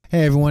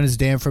Hey everyone, it's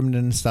Dan from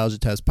the Nostalgia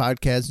Test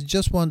Podcast.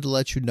 Just wanted to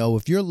let you know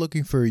if you're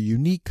looking for a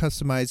unique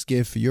customized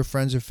gift for your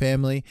friends or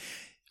family,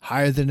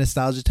 hire the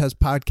Nostalgia Test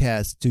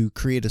Podcast to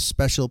create a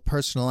special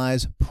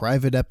personalized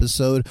private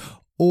episode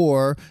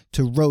or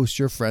to roast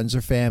your friends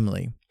or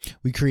family.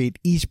 We create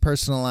each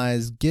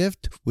personalized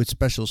gift with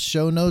special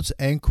show notes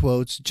and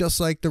quotes just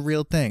like the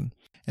real thing.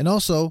 And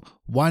also,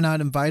 why not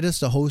invite us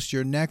to host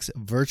your next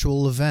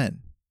virtual event?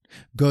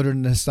 Go to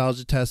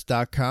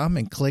nostalgiatest.com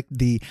and click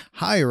the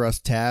Hire Us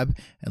tab,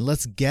 and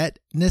let's get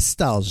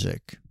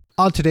nostalgic.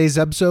 On today's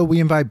episode, we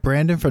invite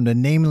Brandon from the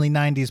Namely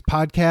 90s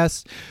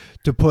podcast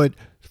to put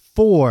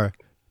 4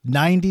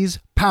 90s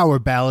power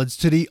ballads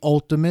to the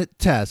ultimate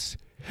test.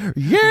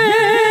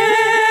 Yeah!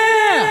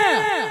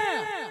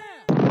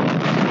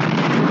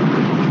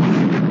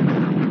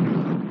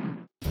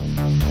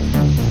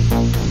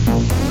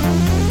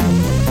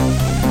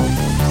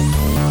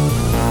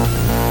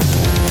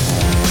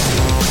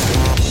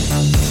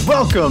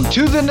 Welcome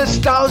to the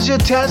Nostalgia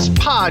Test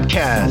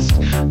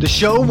Podcast, the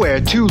show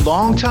where two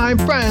longtime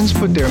friends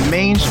put their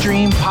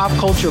mainstream pop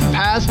culture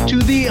past to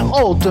the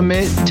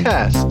ultimate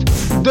test,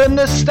 the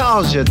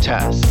Nostalgia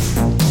Test.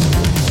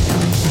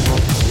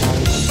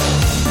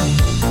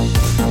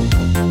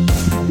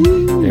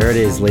 There it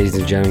is, ladies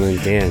and gentlemen,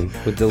 Dan,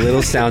 with the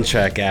little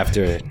soundtrack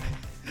after it.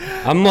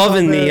 I'm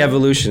loving the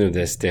evolution of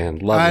this,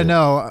 Dan. I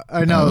know.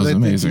 That was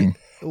amazing.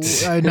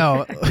 I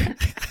know.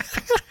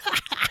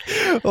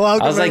 Well,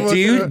 I was like, do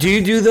you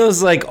do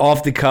those like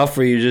off the cuff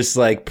where you just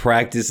like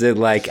practice it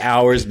like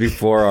hours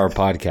before our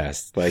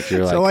podcast? Like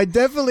you're like, so I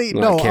definitely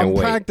I'm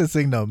wait.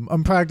 practicing them.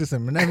 I'm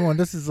practicing, and everyone,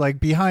 this is like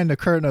behind the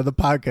curtain of the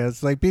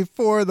podcast. Like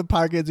before the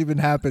podcast even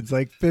happens,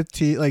 like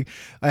a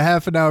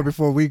half an hour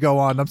before we go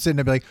on, I'm sitting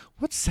there be like,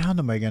 what sound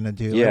am I gonna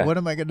do? Yeah. Like, what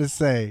am I gonna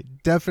say?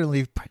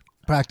 Definitely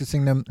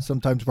practicing them,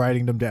 sometimes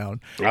writing them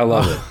down. I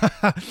love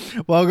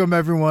it. Welcome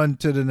everyone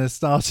to the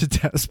Nostalgia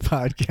Test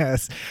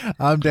Podcast.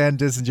 I'm Dan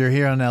Dissinger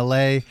here in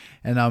LA,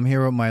 and I'm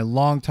here with my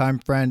longtime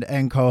friend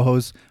and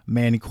co-host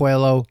Manny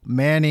Coelho.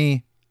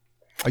 Manny,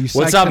 are you psyched?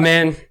 What's up,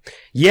 man?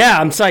 Yeah,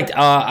 I'm psyched.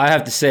 I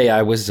have to say,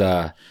 I was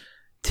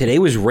today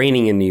was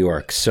raining in New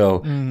York,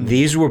 so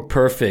these were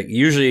perfect.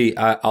 Usually,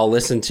 I'll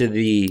listen to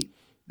the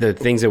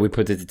things that we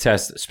put to the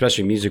test,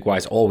 especially music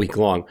wise, all week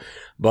long.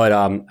 But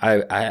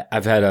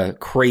I've had a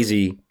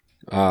crazy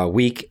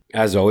week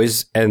as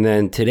always, and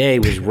then today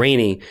was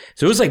rainy,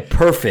 so it was like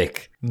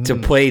perfect to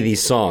play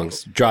these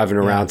songs driving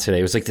around today.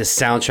 It was like the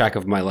soundtrack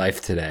of my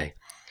life today,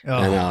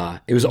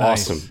 and it was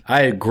awesome.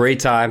 I had a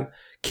great time.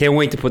 Can't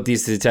wait to put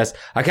these to the test.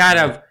 I kind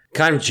of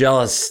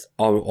jealous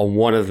on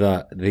one of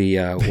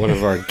one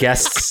of our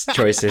guests'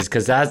 choices,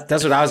 because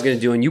that's what I was going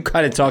to do, and you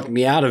kind of talked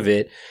me out of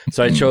it,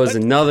 so I chose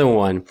another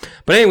one.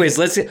 But anyways,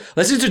 let's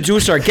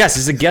introduce our guest.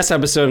 This is a guest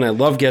episode, and I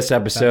love guest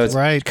episodes. That's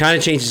right. Kind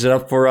of changes it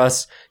up for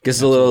us,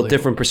 gives a little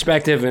different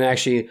perspective, and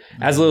actually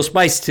adds a little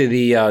spice to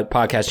the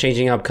podcast,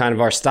 changing up kind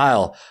of our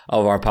style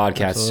of our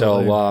podcast.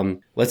 Absolutely.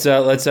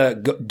 So let's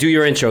go, do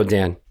your intro,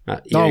 Dan.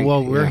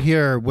 We're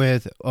here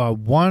with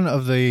one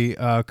of the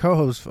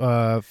co-hosts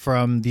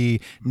from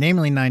the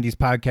Namely 90s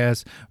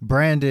podcast,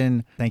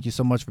 Brandon. Thank you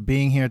so much for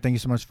being here. Thank you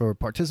so much for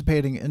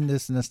participating in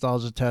this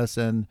nostalgia test,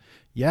 and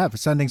for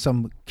sending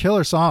some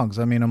killer songs.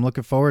 I mean, I'm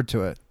looking forward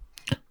to it.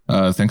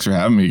 Thanks for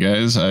having me,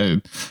 guys.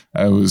 I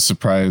was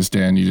surprised,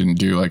 Dan, you didn't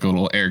do like a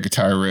little air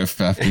guitar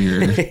riff after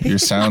your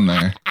sound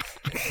there.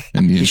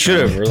 You should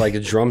have, or like a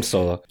drum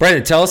solo.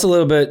 Brandon, tell us a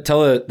little bit.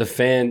 Tell the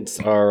fans,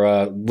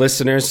 our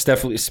listeners,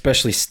 definitely,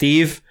 especially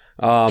Steve.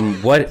 Tell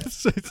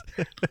us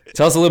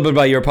a little bit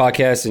about your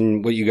podcast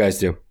and what you guys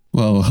do.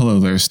 Well, hello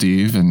there,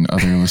 Steve, and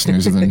other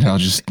listeners of the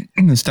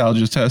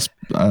Nostalgia Test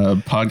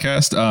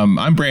podcast.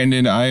 I'm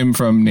Brandon. I am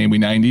from Namely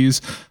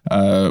 90s.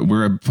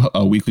 We're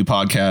a weekly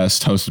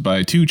podcast hosted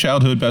by two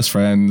childhood best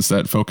friends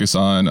that focus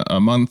on a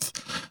month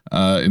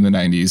in the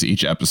 90s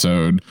each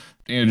episode.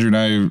 Andrew and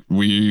I,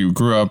 we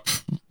grew up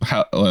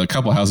a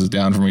couple houses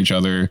down from each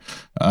other.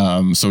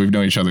 So we've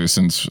known each other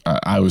since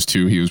I was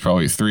 2. He was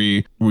probably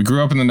 3. We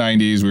grew up in the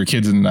 90s. We were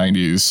kids in the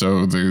 90s.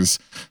 So there's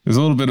a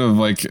little bit of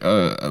like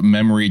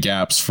memory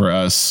gaps for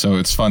us. So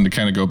it's fun to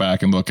kind of go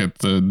back and look at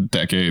the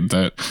decade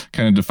that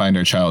kind of defined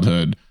our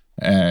childhood.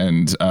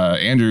 And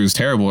Andrew's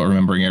terrible at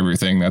remembering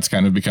everything. That's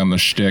kind of become the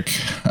shtick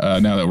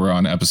now that we're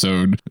on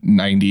episode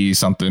 90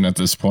 something at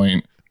this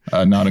point.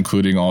 Not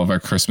including all of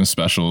our Christmas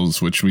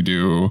specials, which we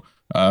do.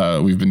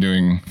 We've been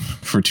doing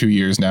for 2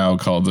 years now,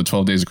 called the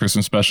 12 Days of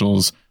Christmas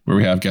Specials, where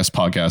we have guest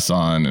podcasts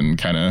on and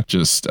kind of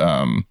just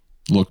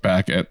look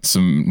back at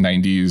some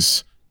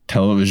 90s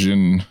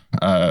television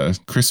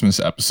Christmas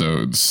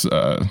episodes.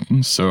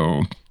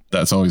 So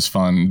that's always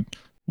fun.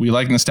 We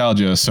like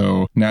nostalgia,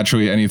 so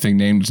naturally anything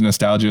named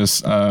nostalgia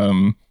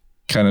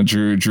kind of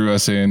drew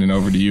us in and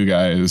over to you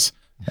guys.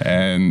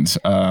 And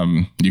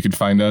you can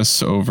find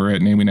us over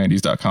at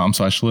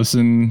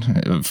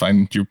namely90s.com/listen.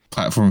 Find your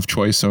platform of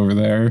choice over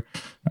there.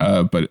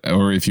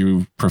 Or if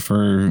you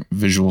prefer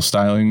visual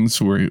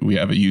stylings, we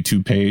have a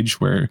YouTube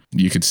page where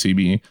you could see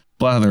me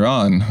blather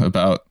on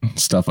about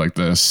stuff like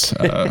this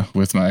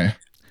with my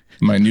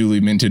my newly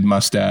minted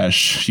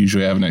mustache.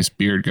 Usually I have a nice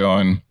beard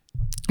going.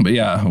 But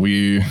yeah,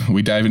 we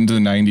dive into the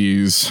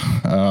 90s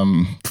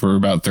for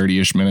about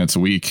 30-ish minutes a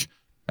week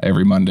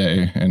every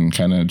Monday, and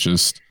kind of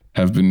just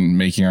have been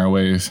making our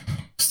way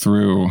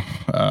through.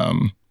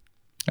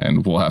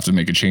 And we'll have to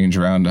make a change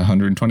around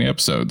 120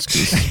 episodes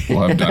because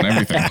we'll have done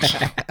everything.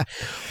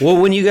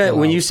 Well, when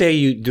you say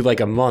you do like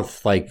a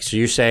month, like, so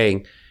you're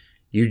saying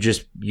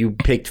you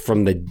picked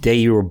from the day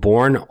you were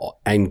born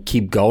and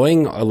keep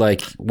going, or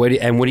like what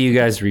do you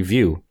guys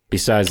review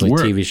besides like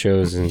TV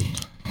shows? And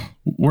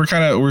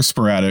we're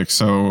sporadic.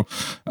 So,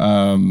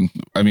 I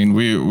mean,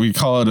 we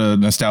call it a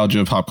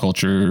nostalgia pop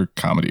culture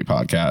comedy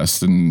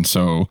podcast. And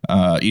so,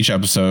 each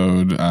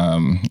episode,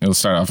 it'll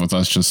start off with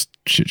us just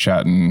chit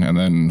chatting, and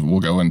then we'll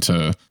go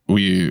into,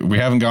 we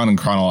haven't gone in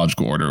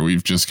chronological order.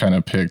 We've just kind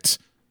of picked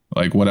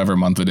like whatever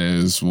month it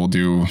is. We'll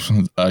do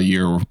a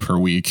year per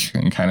week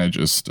and kind of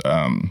just,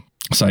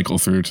 cycle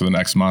through to the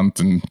next month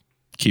and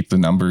keep the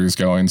numbers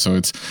going. So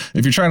it's,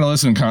 if you're trying to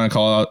listen in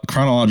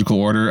chronological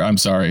order, I'm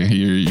sorry,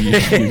 you're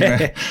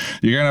gonna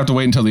have to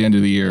wait until the end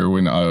of the year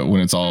when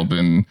it's all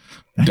been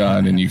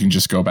done, and you can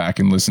just go back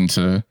and listen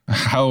to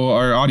how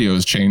our audio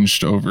has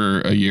changed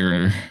over a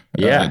year,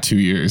 2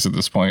 years at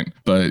this point.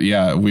 But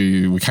yeah,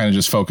 we kind of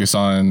just focus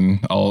on,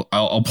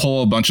 I'll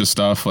pull a bunch of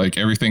stuff, like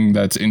everything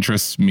that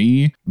interests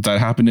me that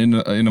happened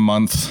in a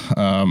month.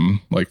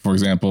 Like for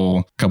example,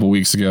 a couple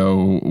weeks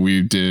ago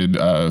we did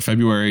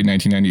February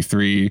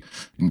 1993,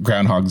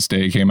 Groundhog's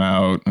Day came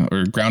out,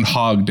 or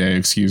Groundhog Day,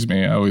 excuse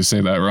me, I always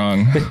say that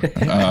wrong.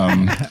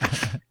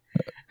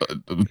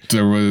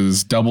 There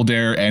was Double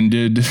Dare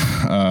ended, the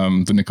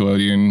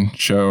Nickelodeon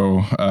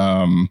show.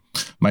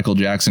 Michael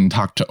Jackson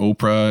talked to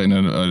Oprah in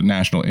a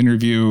national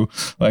interview.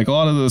 Like a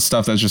lot of the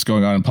stuff that's just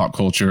going on in pop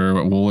culture,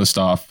 we'll list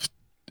off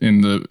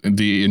in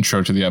the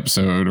intro to the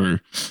episode,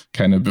 or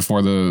kind of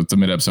before the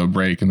mid-episode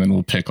break, and then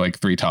we'll pick like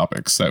 3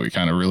 topics that we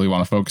kind of really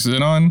want to focus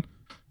in on,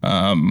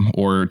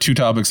 or 2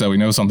 topics that we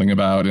know something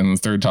about, and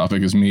the 3rd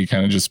topic is me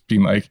kind of just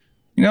being like,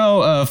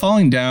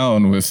 Falling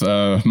Down with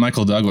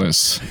Michael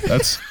Douglas.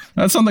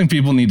 That's something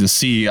people need to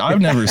see.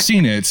 I've never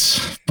seen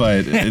it,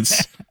 but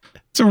it's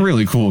a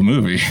really cool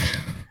movie.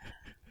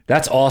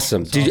 That's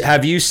awesome.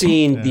 Have you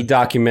seen the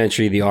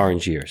documentary The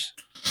Orange Years?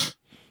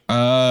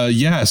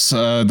 Yes.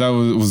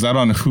 That was that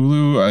on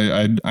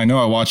Hulu? I know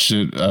I watched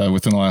it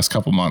within the last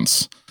couple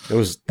months.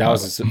 That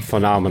was a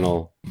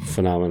phenomenal.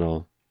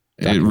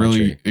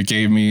 It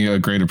gave me a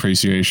great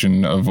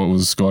appreciation of what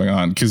was going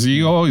on, because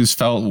you always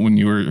felt when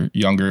you were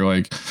younger,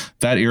 like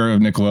that era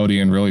of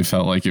Nickelodeon really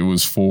felt like it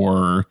was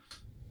for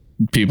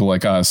people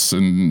like us,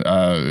 and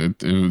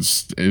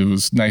it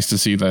was nice to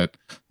see that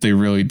they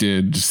really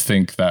did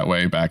think that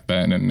way back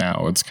then, and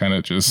now it's kind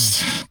of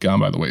just gone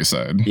by the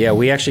wayside. Yeah,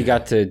 we actually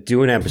got to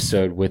do an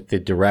episode with the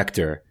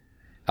director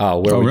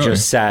where we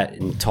just sat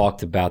and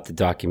talked about the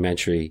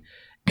documentary,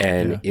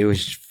 and it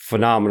was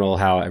phenomenal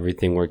how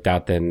everything worked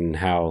out then, and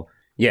how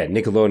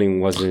Nickelodeon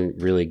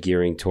wasn't really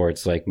gearing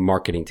towards like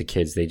marketing to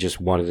kids. They just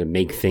wanted to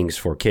make things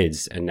for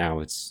kids, and now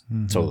it's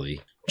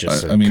totally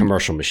just a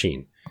commercial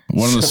machine.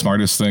 One of the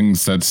smartest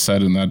things that's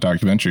said in that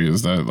documentary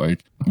is that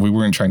like we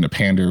weren't trying to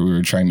pander, we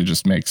were trying to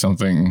just make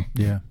something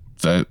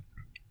that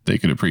they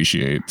could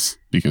appreciate,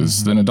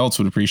 because then adults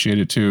would appreciate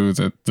it too,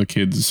 that the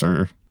kids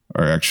are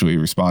actually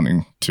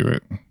responding to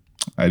it.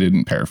 I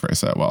didn't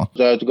paraphrase that well.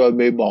 It's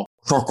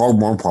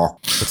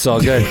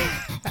all good.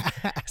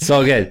 It's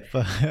all good.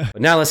 But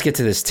now let's get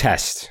to this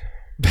test.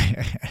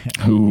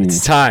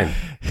 It's time.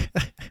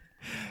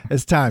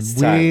 It's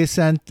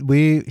time.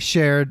 We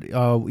shared,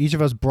 each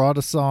of us brought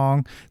a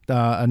song,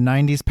 a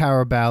 90s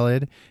power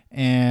ballad,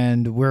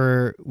 and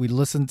we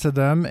listened to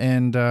them,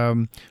 and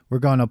we're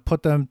going to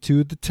put them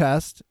to the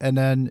test. And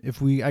then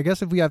if we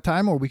have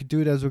time, or we could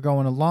do it as we're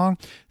going along,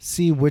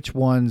 see which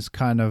ones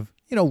kind of,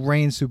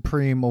 reign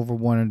supreme over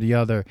one or the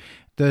other.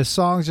 The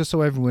songs, just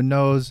so everyone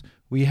knows,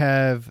 we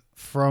have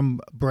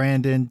from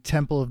Brandon,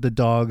 Temple of the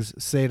Dogs,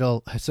 Say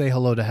Hello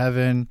to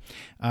Heaven.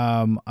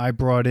 I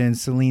brought in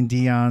Celine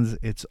Dion's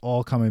It's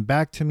All Coming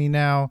Back to Me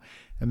Now.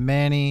 And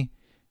Manny,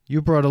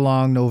 you brought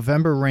along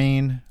November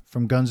Rain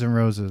from Guns N'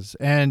 Roses.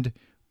 And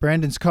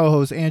Brandon's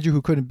co-host, Andrew,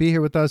 who couldn't be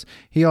here with us,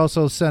 he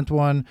also sent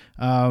one,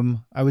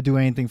 I Would Do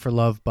Anything for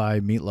Love by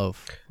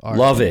Meatloaf.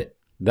 Love it.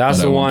 That's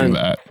the one.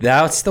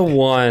 That's the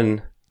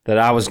one that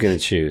I was going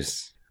to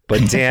choose.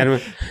 But Dan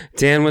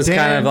was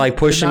kind of like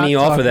pushing me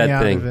off of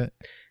that thing.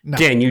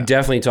 Dan, you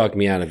definitely talked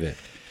me out of it.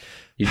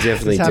 You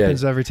definitely did.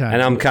 Happens every time.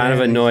 And I'm kind of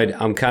annoyed.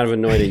 I'm kind of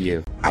annoyed at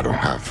you. I don't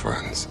have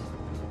friends.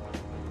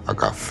 I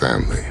got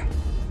family.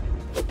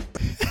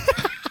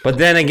 But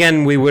then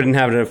again, we wouldn't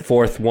have a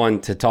 4th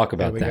one to talk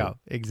about that. There we go.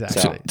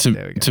 Exactly.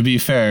 To be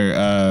fair,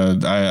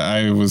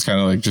 I was kind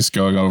of like just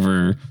going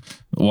over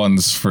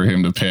ones for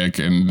him to pick,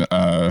 and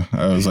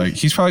I was like,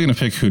 he's probably going to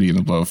pick Hootie and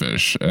the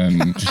Blowfish,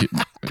 and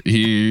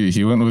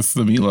he went with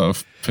the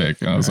Meatloaf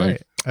pick, and I was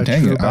like,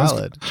 dang it,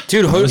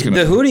 dude,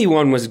 the Hootie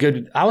one was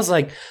good. I was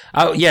like,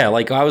 I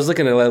was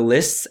looking at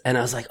lists, and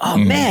I was like, oh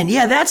man,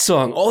 yeah, that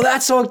song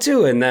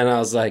too, and then I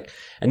was like,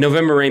 and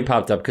November Rain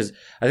popped up because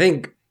I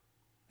think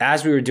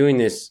as we were doing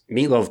this,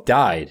 Meatloaf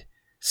died.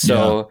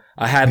 So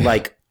I had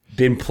like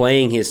been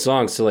playing his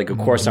songs. So like, of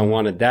course I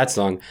wanted that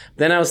song.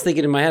 Then I was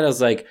thinking in my head, I was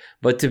like,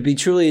 but to be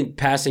truly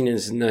passing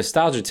this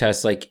nostalgia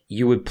test, like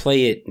you would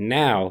play it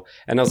now.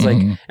 And I was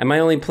like, am I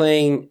only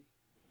playing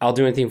I'll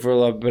Do Anything for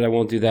Love, but I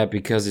won't do that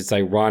because it's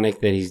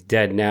ironic that he's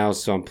dead now.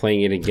 So I'm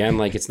playing it again.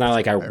 Like, it's not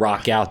like I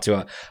rock out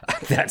to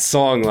that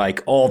song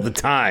like all the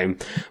time,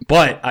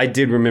 but I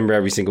did remember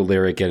every single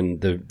lyric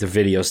and the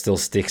video still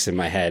sticks in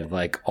my head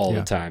like all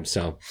the time.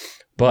 So,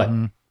 but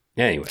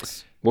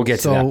anyways, we'll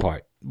get to that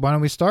part. Why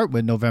don't we start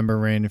with November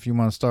Rain if you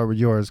want to start with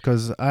yours?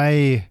 Because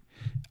I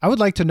would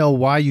like to know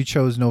why you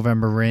chose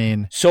November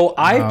Rain. So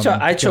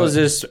I chose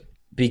this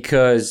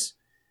because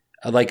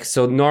like,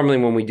 so normally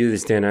when we do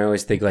this, Dan, I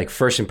always think like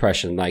first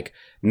impression, like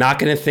not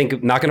going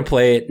to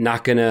play it,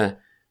 not going to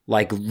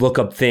like look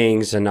up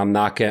things. And I'm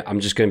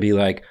just going to be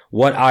like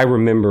what I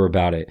remember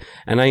about it.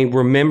 And I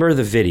remember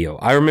the video.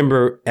 I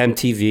remember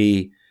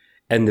MTV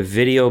and the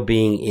video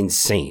being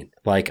insane.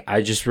 Like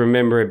I just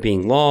remember it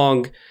being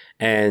long.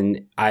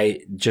 And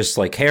I just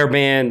like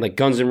hairband, like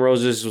Guns N'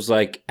 Roses was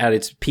like at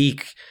its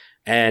peak.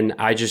 And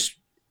I just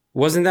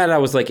wasn't that I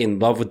was like in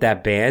love with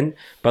that band,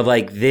 but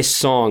like this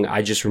song,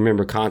 I just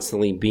remember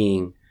constantly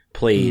being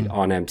played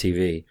on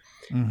MTV.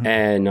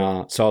 And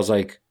so I was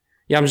like,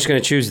 yeah, I'm just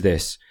going to choose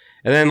this.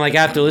 And then like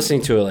after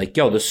listening to it, like,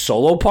 yo, the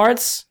solo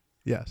parts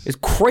is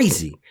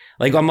crazy.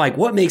 Like, I'm like,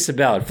 what makes a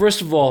ballad?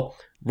 First of all,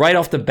 right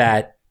off the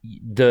bat,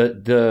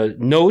 the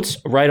notes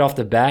right off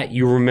the bat,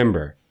 you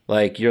remember.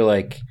 Like, you're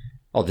like,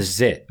 oh, this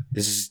is it.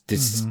 This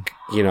is,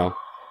 you know,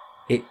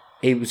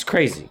 it was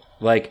crazy.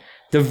 Like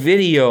the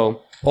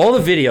video, all the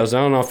videos, I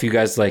don't know if you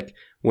guys like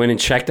went and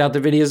checked out the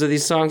videos of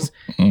these songs.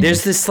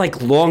 There's this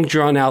like long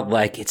drawn out,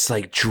 like it's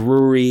like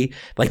dreary,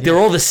 like they're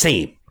all the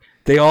same.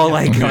 They all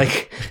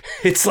like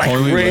it's like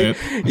Poorly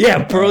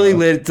lit. Poorly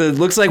lit. It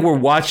looks like we're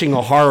watching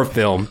a horror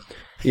film,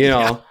 you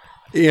know.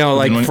 You know,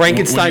 like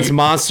Frankenstein's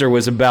monster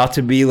was about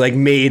to be like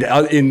made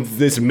in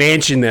this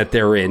mansion that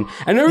they're in,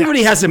 and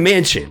everybody has a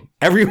mansion.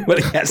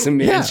 Everybody has a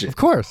mansion, of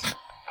course.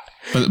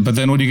 But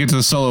then when you get to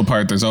the solo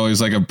part, there's always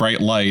like a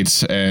bright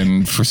light,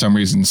 and for some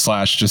reason,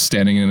 Slash just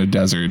standing in a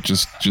desert,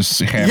 just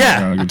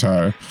hammering on a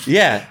guitar.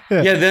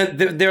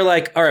 Then they're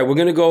like, all right, we're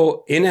gonna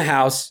go in a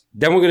house,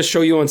 then we're gonna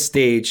show you on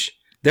stage,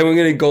 then we're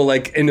gonna go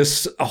like in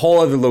a whole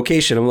other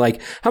location. I'm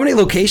like, how many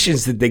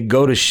locations did they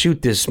go to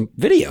shoot this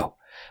video?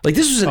 Like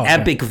this was an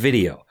epic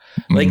video.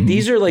 Like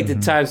these are like the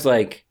times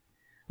like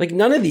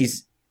none of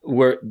these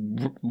were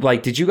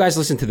like. Did you guys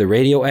listen to the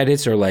radio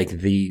edits or like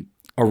the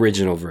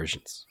original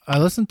versions? I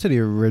listened to the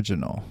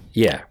original.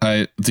 Yeah.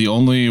 The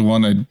only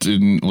one I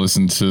didn't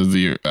listen to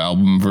the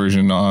album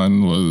version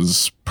on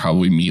was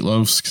probably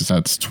Meatloaf's because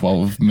that's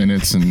 12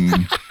 minutes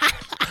and.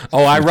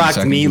 I rocked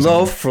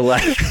Meatloaf for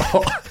like.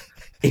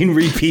 In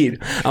repeat.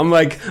 I'm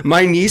like,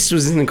 my niece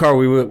was in the car.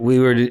 We were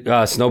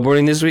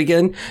snowboarding this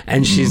weekend,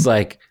 and she's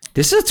like,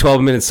 this is a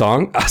 12-minute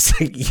song? I was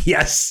like,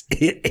 yes,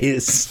 it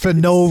is. For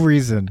no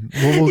reason.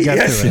 We'll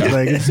get to it.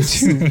 Like, it's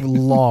too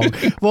long.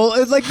 Well,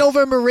 it's like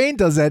November Rain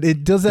does that.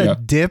 It does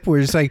that dip where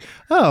it's like,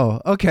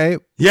 oh, okay.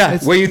 Yeah,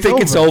 where you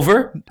think it's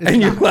over,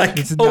 and you're like, wait.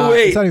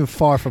 It's not even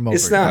far from over.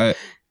 It's not.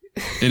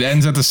 It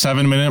ends at the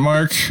 7-minute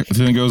mark,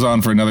 then it goes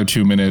on for another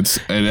 2 minutes.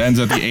 It ends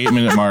at the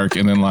 8-minute mark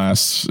and then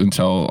lasts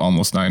until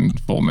almost 9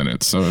 full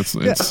minutes. So it's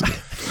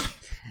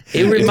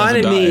it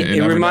reminded me.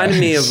 It reminded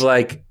me of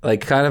like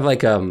kind of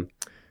like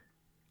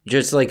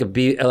just like what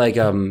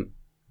am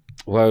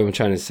I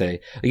trying to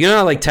say? You know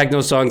how like techno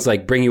songs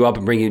like bring you up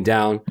and bring you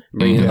down,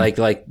 like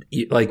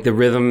the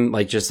rhythm,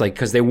 like just like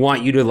because they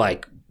want you to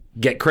like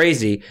get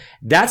crazy.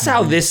 That's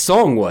how this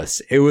song was.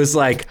 It was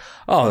like,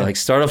 oh, like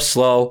start off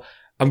slow.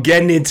 I'm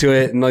getting into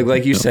it, and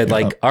like you said,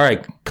 like, all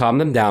right, calm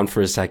them down for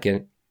a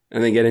second,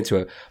 and then get into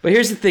it. But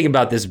here's the thing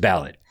about this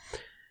ballad: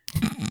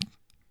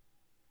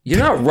 you're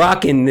not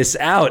rocking this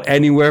out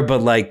anywhere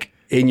but like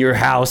in your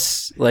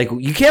house. Like,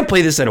 you can't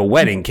play this at a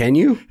wedding, can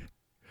you?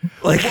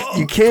 Like,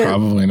 you can't.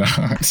 Probably not.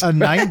 A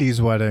 90s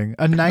wedding,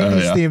 a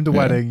 90s themed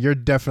wedding. You're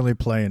definitely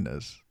playing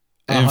this.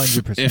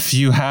 100%. If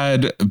you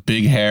had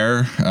big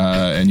hair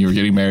and you were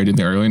getting married in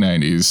the early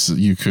 90s,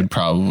 you could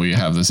probably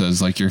have this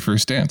as like your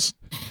first dance.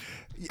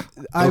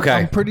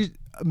 I'm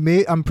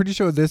pretty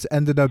sure this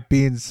ended up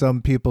being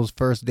some people's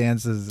first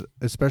dances,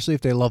 especially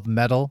if they love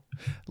metal.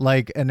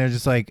 Like, and they're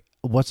just like,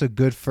 what's a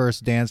good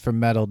first dance for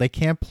metal? They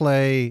can't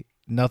play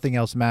Nothing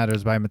Else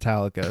Matters by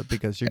Metallica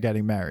because you're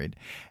getting married.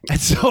 And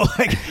so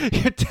like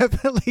you're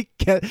definitely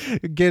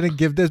gonna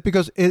give this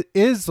because it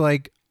is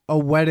like a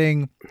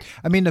wedding.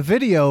 I mean, the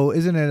video,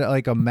 isn't it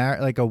like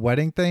a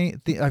wedding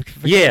thing?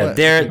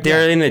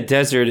 They're in a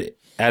desert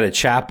at a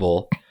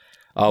chapel.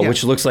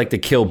 Which looks like the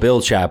Kill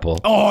Bill chapel.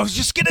 Oh, I was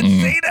just gonna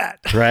say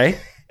that. Right?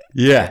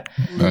 Yeah.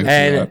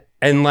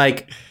 And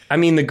like, I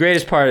mean, the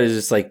greatest part is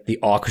just like the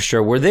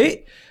orchestra.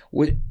 Did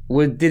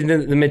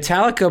the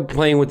Metallica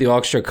playing with the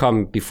orchestra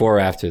come before or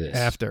after this?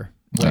 After.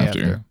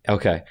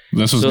 Okay.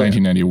 This was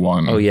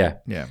 1991. Oh yeah.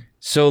 Yeah.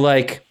 So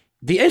like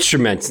the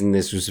instruments in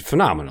this was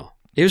phenomenal.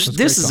 This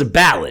is a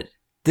ballad.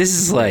 This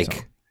is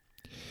like.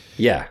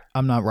 Yeah.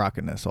 I'm not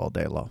rocking this all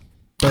day long.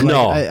 But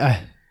No.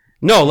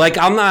 No, like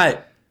I'm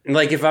not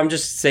like if I'm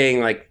just saying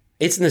like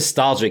it's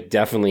nostalgic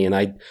definitely and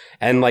I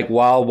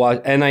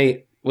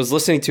was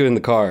listening to it in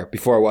the car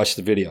before I watched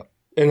the video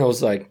and I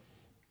was like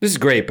this is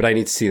great but I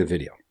need to see the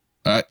video.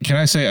 Can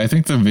I say I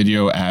think the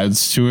video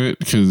adds to it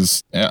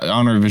because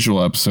on our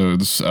visual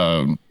episodes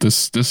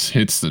this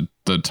hits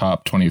the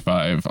top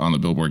 25 on the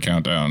Billboard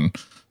countdown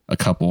a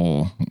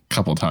couple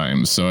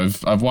times. So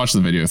I've watched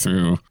the video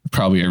through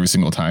probably every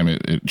single time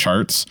it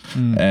charts.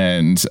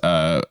 And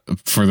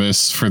for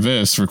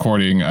this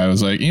recording, I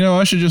was like,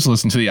 I should just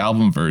listen to the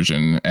album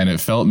version. And it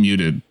felt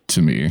muted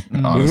to me,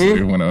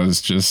 honestly, when I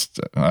was just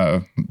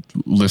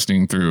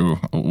listening through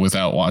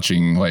without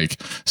watching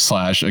like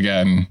Slash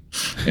again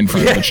in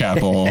front of the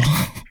chapel.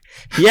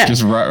 Yeah.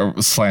 Just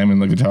slamming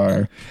the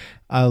guitar.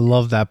 I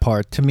love that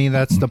part. To me,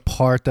 that's the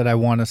part that I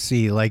want to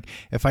see. Like,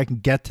 if I can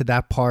get to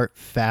that part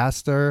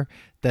faster,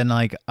 then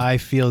like I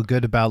feel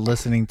good about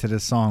listening to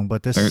this song.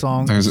 But this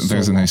song,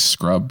 there's a nice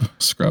scrub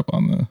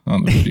on the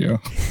video.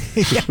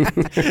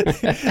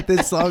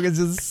 This song is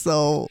just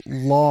so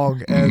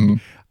long, and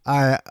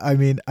I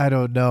mean, I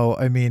don't know.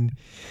 I mean,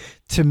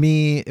 to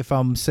me, if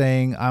I'm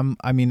saying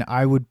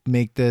I would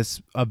make this.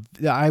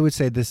 I would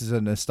say this is a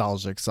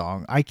nostalgic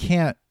song.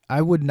 I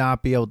would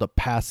not be able to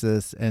pass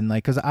this and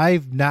like because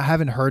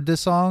haven't heard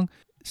this song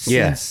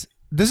since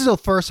this is the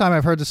first time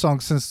I've heard the song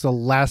since the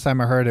last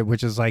time I heard it,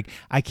 which is like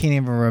I can't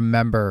even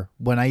remember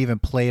when I even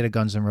played a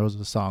Guns N'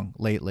 Roses song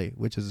lately,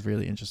 which is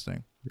really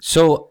interesting.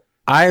 So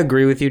I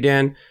agree with you,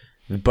 Dan,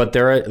 but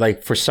there are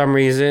like for some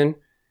reason,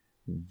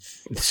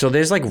 so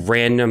there's like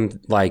random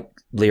like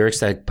lyrics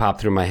that pop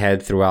through my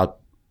head throughout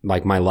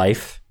like my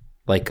life,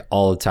 like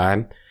all the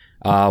time.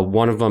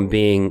 One of them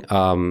being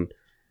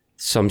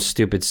some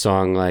stupid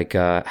song like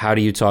how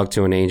do you talk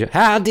to an angel?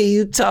 How do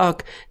you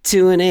talk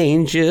to an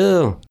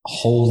angel?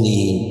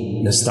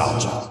 Holy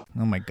nostalgia.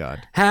 Oh my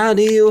God. How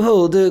do you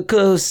hold her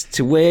close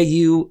to where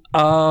you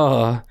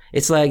are?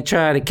 It's like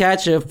trying to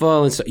catch a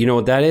falling star. You know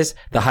what that is?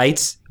 The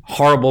Heights.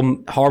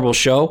 Horrible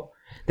show.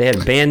 They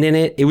had a band in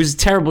it. It was a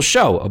terrible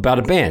show about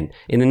a band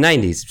in the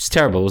 90s. It was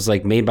terrible. It was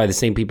like made by the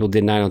same people who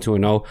did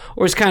 90210.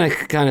 Or it's kind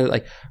of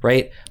like,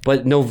 right?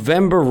 But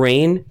November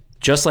Rain,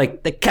 just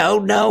like the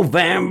cold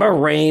November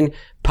rain,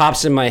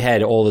 pops in my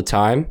head all the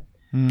time.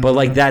 But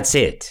like that's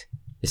it.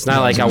 It's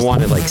not like I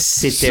want to like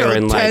sit there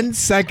and like 10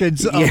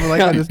 seconds of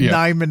like this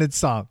 9-minute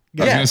song.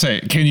 I was gonna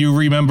say, can you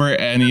remember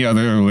any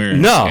other lyrics?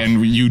 No.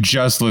 And you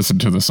just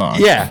listened to the song.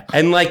 Yeah.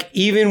 And like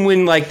even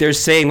when like they're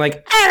saying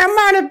like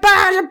and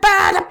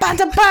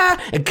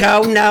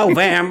cold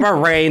November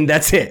rain,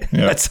 that's it. Yep.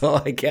 That's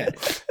all I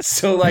get.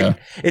 So like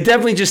it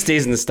definitely just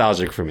stays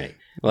nostalgic for me.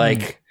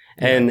 Like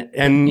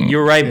and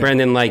you're right,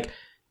 Brendan, like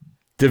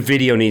the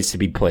video needs to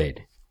be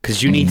played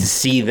because you need to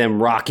see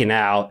them rocking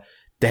out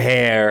the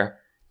hair,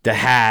 the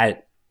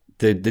hat,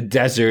 the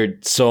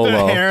desert solo.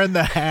 The hair and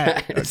the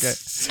hat. Okay.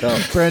 So,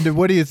 Brandon,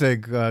 what do you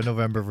think?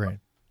 November Rain.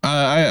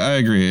 I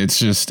agree. It's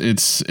just it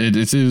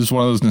is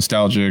one of those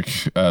nostalgic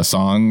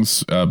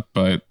songs,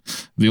 but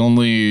the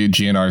only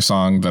GNR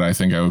song that I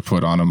think I would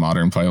put on a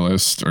modern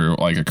playlist or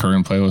like a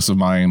current playlist of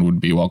mine would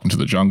be Welcome to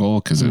the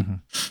Jungle because it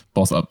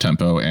both up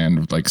tempo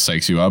and like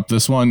psychs you up.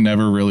 This one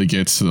never really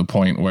gets to the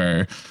point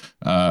where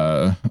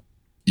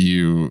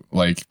you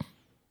like.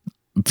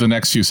 The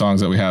next few songs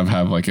that we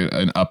have like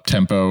an up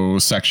tempo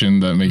section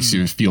that makes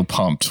you feel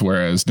pumped,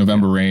 whereas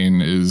November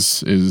Rain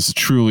is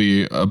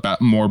truly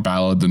more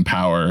ballad than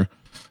power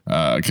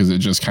because it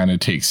just kind of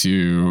takes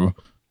you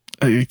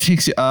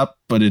up,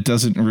 but it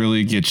doesn't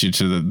really get you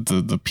to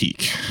the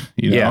peak.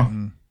 You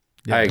know?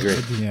 Yeah, I agree.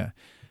 Yeah.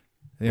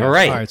 All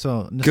right.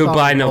 So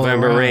goodbye,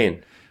 November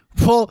Rain.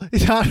 So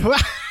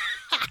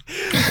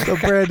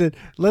Brandon,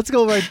 let's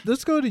go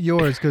to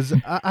yours because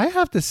I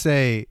have to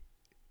say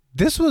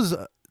this was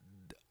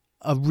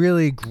a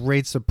really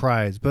great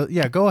surprise. But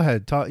yeah, go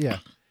ahead. Talk. Yeah.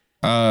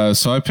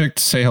 So I picked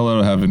 "Say Hello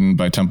to Heaven"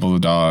 by Temple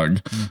of the Dog.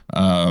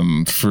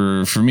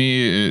 For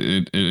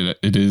me,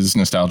 it is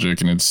nostalgic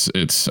and it's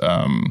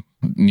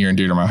near and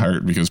dear to my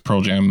heart because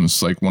Pearl Jam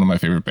is like one of my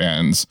favorite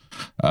bands.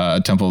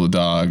 Temple of the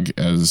Dog,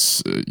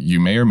 as you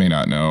may or may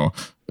not know,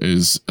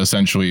 is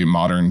essentially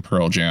modern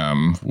Pearl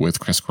Jam with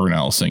Chris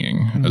Cornell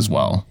singing as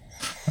well.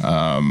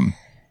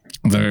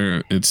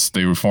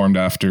 They were formed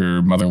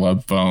after Mother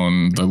Love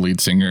Bone. The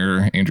lead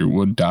singer Andrew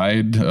Wood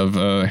died of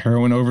a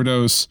heroin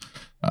overdose,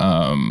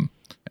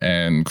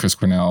 and Chris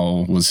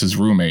Cornell was his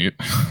roommate.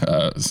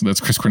 So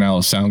that's Chris Cornell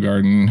of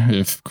Soundgarden.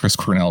 If Chris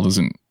Cornell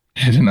doesn't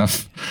hit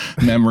enough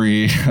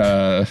memory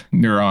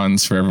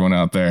neurons for everyone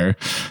out there,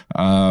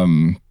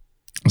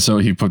 so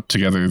he put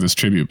together this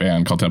tribute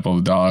band called Temple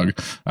of the Dog.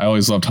 I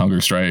always loved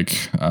Hunger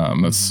Strike.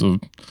 That's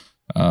the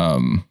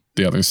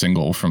other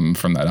single from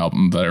that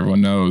album that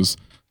everyone knows.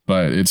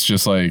 But it's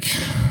just like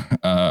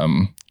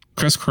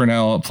Chris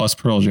Cornell plus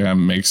Pearl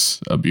Jam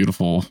makes a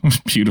beautiful,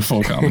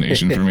 beautiful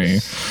combination for me.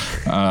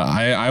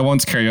 I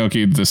once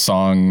karaoke'd this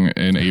song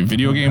in a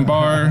video game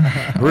bar.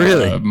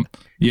 Really?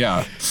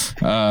 Yeah.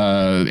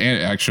 And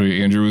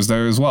actually, Andrew was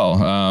there as well.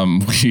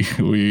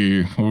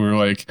 We were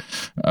like,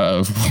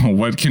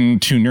 what can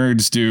two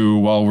nerds do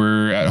while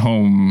we're at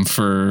home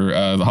for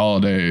the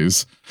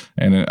holidays?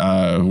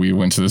 And we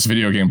went to this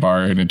video game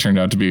bar, and it turned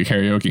out to be a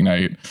karaoke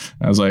night.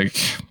 I was like,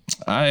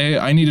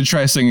 I need to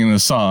try singing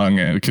this song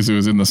because it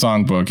was in the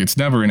songbook. It's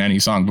never in any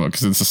songbook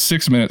because it's a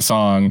 6-minute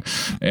song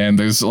and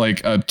there's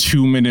like a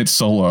 2-minute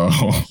solo.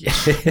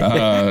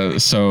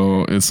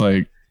 So it's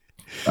like,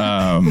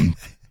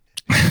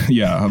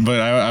 yeah, but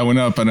I went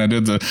up and I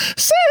did the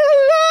say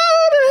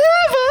hello to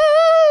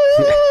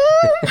heaven.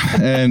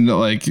 And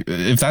like,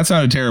 if that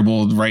sounded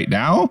terrible right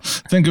now,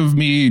 think of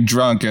me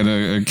drunk at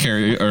a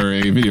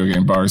video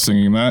game bar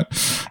singing that,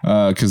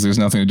 because there's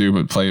nothing to do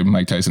but play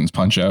Mike Tyson's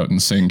Punch Out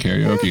and sing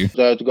karaoke.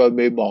 That's gonna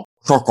be ball.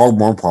 I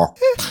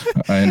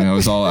know, it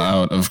was all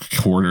out of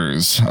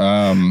quarters.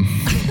 But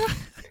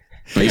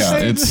yeah,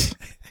 it's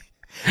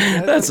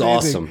that's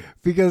awesome.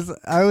 Because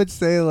I would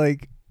say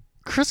like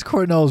Chris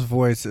Cornell's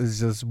voice is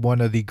just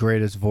one of the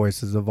greatest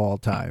voices of all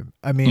time.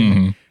 I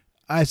mean,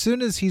 as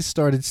soon as he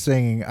started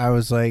singing, I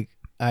was like,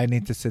 I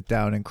need to sit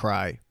down and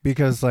cry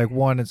because, like,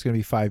 one, it's going to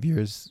be 5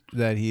 years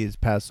that he has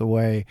passed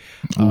away.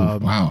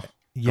 Wow.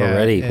 Yeah,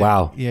 already?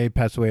 Wow. Yeah, he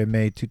passed away in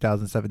May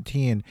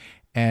 2017.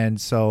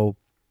 And so,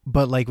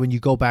 but like when you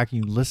go back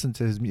and you listen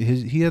to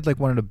he had like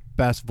one of the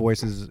best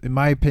voices, in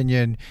my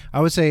opinion.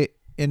 I would say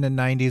in the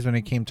 90s when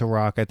it came to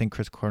rock, I think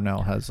Chris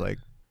Cornell has like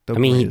the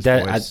greatest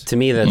voice. To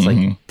me, that's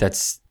like,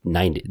 that's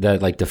 90,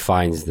 that like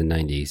defines the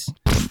 90s.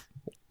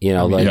 You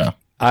know, like, yeah.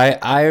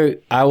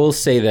 I will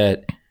say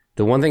that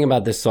the one thing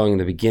about this song in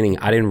the beginning,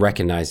 I didn't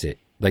recognize it.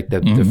 Like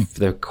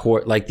the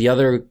chord, like the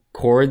other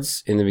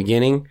chords in the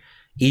beginning,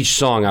 each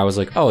song I was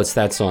like, oh, it's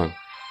that song.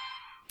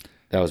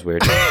 That was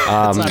weird. It's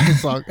not the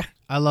song.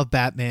 I love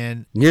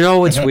Batman. You know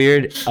what's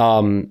weird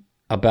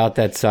about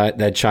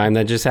that chime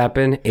that just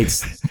happened?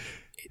 It's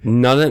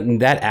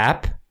that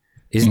app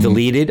is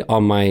deleted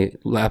on my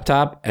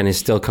laptop and it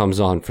still comes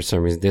on for some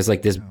reason. There's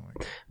like this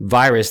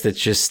virus that's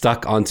just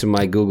stuck onto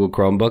my Google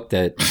Chromebook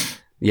that,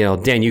 you know,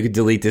 Dan, you could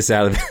delete this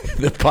out of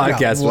the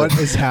podcast. Yeah, what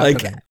is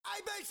happening? Like,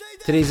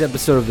 today's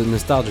episode of the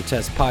Nostalgia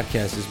Test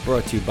podcast is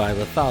brought to you by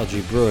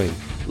Lithology Brewing,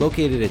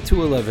 located at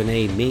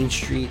 211A Main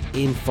Street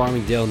in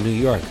Farmingdale, New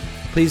York.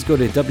 Please go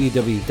to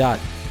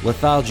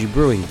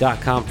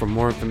www.lithologybrewing.com for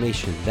more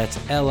information. That's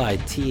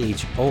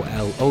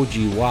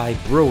LITHOLOGY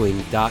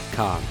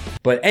brewing.com.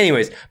 But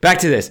anyways, back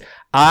to this.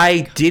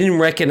 I didn't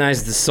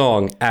recognize the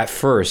song at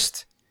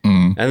first.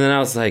 And then I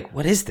was like,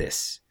 what is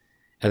this?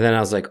 And then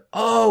I was like,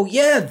 oh,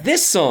 yeah,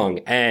 this song.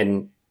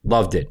 And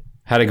loved it.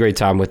 Had a great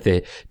time with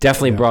it.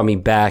 Definitely brought me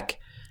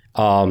back.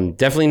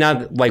 Definitely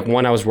not like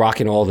one I was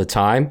rocking all the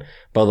time,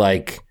 but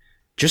like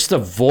just the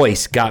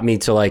voice got me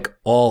to like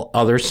all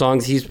other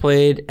songs he's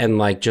played and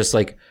like just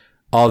like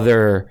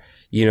other,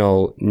 you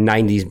know,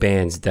 90s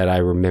bands that I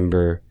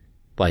remember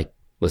like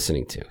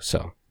listening to.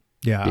 So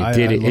yeah,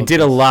 it did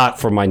a lot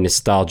for my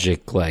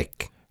nostalgic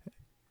like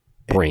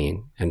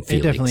brain and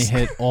feelings. It definitely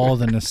hit all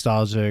the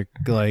nostalgic,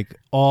 like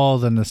all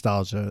the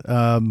nostalgia.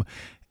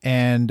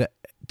 And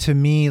to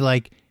me,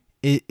 like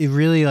it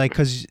really like,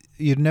 cause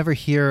you'd never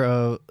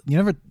hear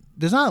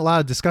there's not a lot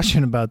of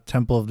discussion about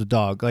Temple of the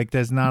Dog. Like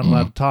there's not a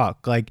lot of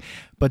talk, like,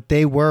 but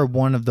they were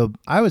one of the,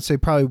 I would say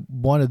probably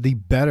one of the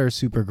better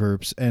super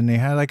groups, and they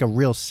had like a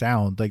real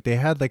sound. Like they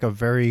had like a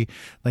very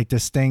like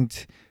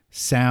distinct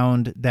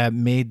sound that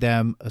made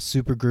them a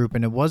super group,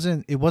 and it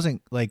wasn't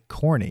like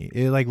corny.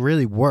 It like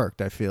really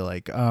worked, I feel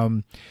like.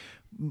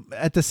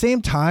 At the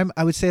same time,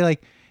 I would say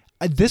like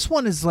this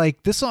song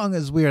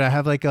is weird. I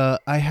have like a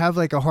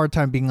hard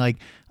time being like,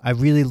 I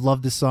really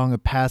love this song,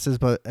 it passes,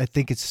 but I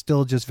think it's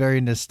still just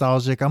very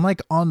nostalgic. I'm like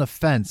on the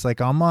fence.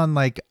 Like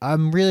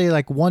I'm really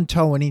like one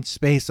toe in each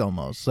space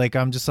almost. Like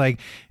I'm just like,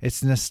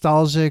 it's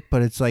nostalgic,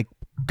 but it's like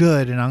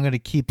good, and I'm gonna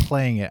keep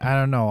playing it. I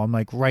don't know. I'm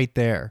like right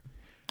there.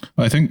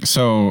 I think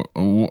so.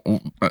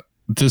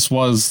 This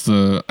was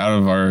out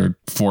of our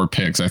 4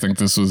 picks, I think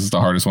this was the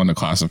hardest one to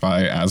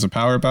classify as a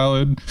power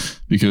ballad,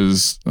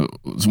 because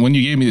when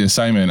you gave me the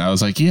assignment, I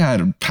was like,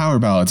 yeah, power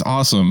ballads,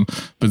 awesome.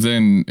 But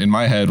then in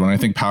my head, when I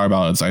think power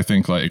ballads, I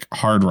think like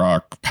hard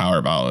rock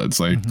power ballads,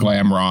 like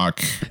glam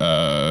rock,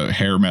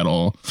 hair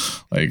metal,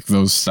 like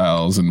those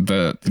styles. And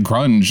the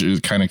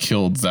grunge kind of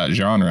killed that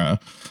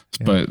genre.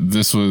 Yeah. But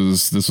this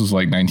was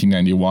like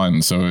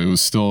 1991, so it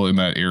was still in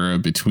that era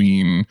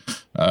between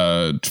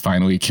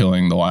finally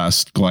killing the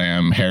last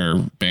glam hair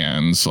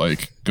bands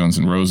like Guns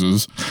N'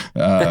 Roses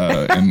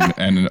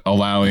and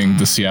allowing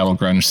the Seattle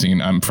grunge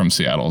scene. I'm from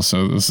Seattle,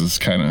 so this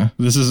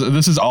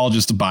is all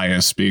just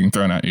bias being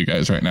thrown at you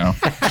guys right now.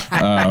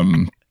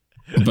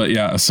 But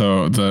yeah,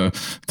 so the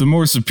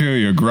more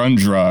superior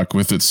grunge rock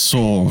with its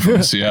soul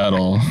from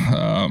Seattle,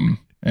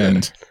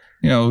 and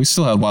you know, we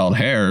still had wild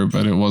hair,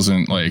 but it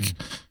wasn't like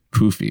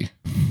poofy.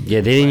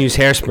 Yeah, they didn't use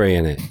hairspray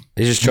in it.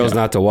 They just chose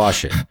not to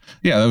wash it.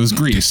 Yeah, that was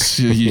grease.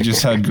 You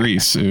just had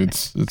grease.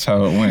 It's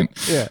how it went.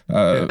 Yeah.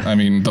 I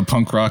mean, the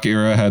punk rock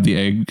era had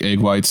the egg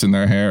whites in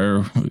their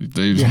hair.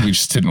 We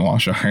just didn't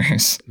wash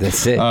ours.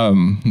 That's it.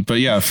 But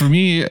yeah, for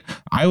me,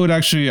 I would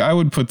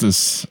still put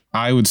this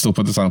on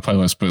a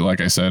playlist. But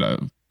like I said,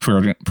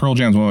 Pearl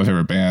Jam's one of my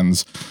favorite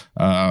bands.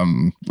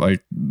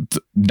 Like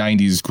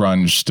 90s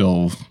grunge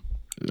still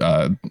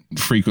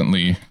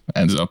frequently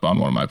ends up on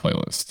one of my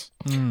playlists.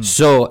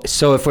 So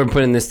if we're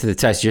putting this to the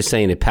test, you're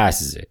saying it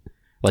passes it.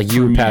 Like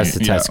you would pass the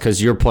test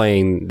because you're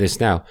playing this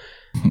now.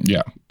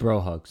 Yeah.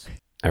 Bro hugs.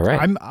 All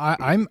right.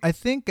 I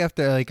think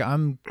after like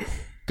I'm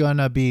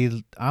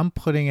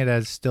putting it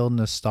as still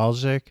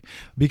nostalgic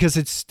because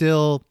it's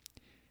still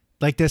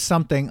like there's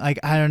something like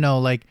I don't know,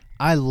 like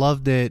I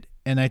loved it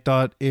and I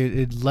thought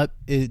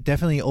it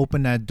definitely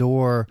opened that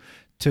door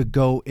to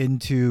go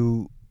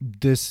into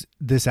this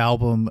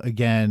album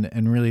again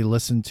and really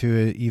listen to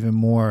it even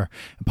more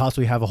and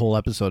possibly have a whole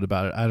episode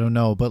about it. I don't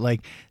know, but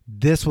like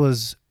this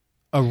was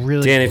a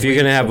really Dan, if you're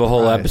gonna have a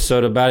whole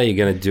episode about it, you're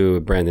gonna do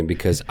it, Brandon,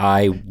 because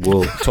I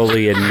will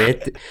totally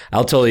admit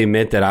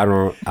that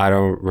I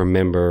don't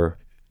remember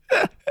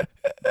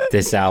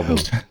this album.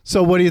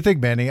 So what do you think,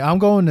 Manny? I'm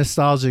going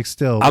nostalgic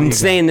still. I'm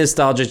saying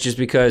nostalgic just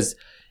because,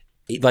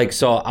 like,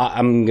 so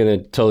I'm gonna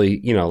totally,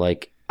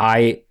 like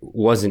I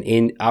wasn't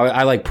in.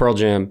 I like Pearl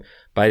Jam,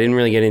 but I didn't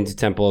really get into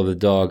Temple of the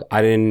Dog.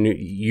 I didn't.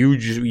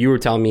 You were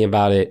telling me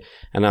about it,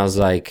 and I was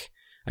like,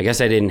 I guess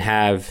I didn't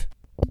have.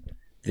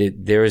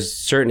 There was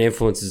certain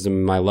influences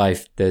in my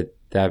life that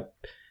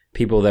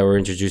people that were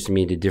introducing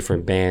me to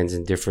different bands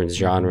and different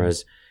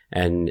genres,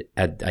 and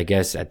I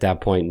guess at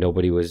that point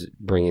nobody was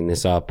bringing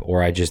this up,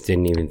 or I just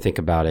didn't even think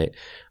about it.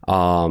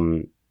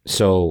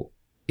 So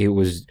it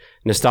was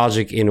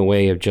nostalgic in a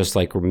way of just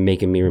like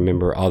making me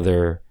remember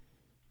other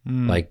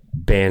like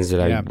bands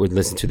that I would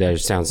listen to that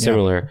sound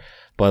similar,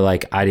 but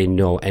like I didn't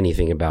know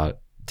anything about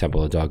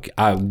Temple of the Dog.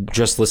 I'm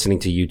just listening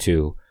to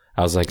U2.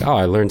 I was like, oh,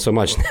 I learned so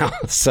much now.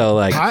 So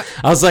like, I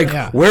was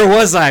like, where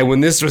was I when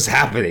this was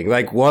happening?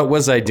 Like, what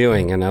was I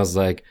doing? And I was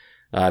like,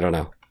 I don't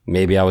know.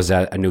 Maybe I was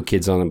at a New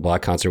Kids on the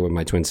Block concert with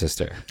my twin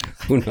sister.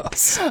 Who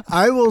knows?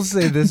 I will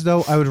say this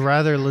though. I would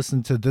rather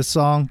listen to this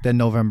song than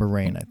November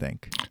Rain, I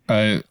think.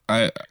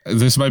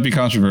 This might be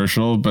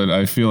controversial, but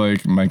I feel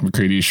like Mike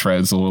McCready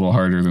shreds a little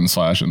harder than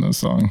Slash in this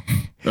song.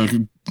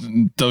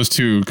 Those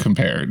two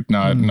compared,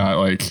 not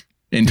like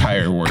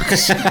entire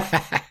works.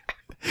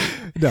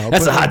 No,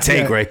 that's a hot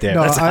take right there.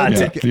 No, that's a hot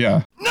take.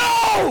 Yeah.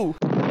 No!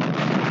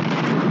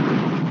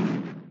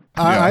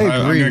 I agree.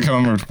 I'm going to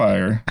come with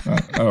fire.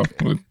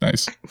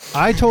 Nice.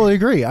 I totally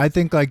agree. I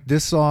think like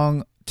this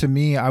song, to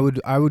me, I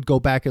would go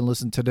back and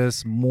listen to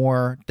this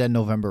more than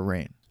November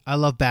Rain. I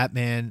love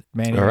Batman.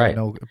 Man, all right.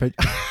 No,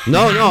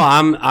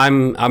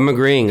 I'm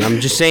agreeing. I'm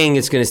just saying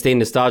it's going to stay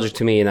nostalgic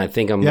to me, and I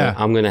think I'm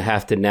going to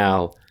have to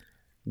now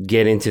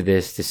get into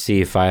this to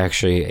see if I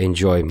actually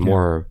enjoy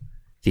more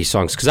these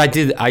songs, because I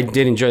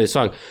did enjoy the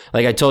song.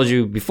 Like I told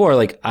you before,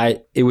 like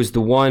it was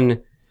the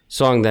one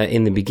song that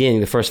in the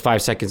beginning, the first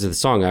 5 seconds of the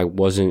song, I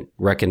wasn't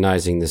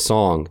recognizing the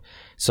song,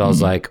 so I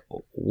was like,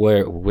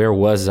 where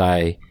was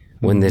I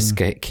when this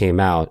came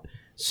out?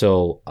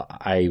 So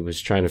I was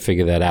trying to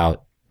figure that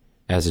out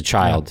as a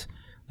child.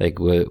 Like,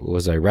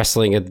 was I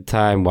wrestling at the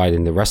time? Why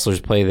didn't the wrestlers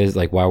play this?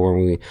 Like, why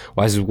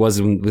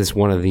wasn't this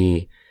one of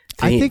the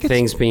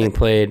things being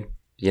played?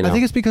 You know? I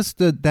think it's because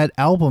that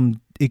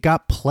album, it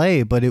got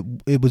play, but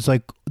it was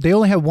like they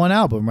only had one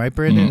album, right,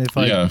 Brandon? It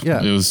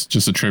was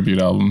just a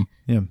tribute album.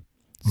 Yeah.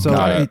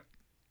 So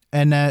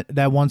and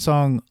that one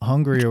song,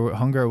 Hungry or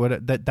Hunger,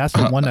 that's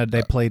the one that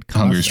they played.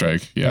 Hunger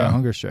Strike. Yeah,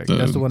 Hunger Strike.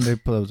 That's the one they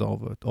played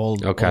all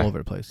over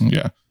the place.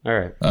 Yeah. All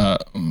right.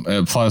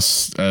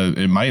 Plus,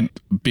 it might,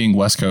 being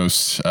West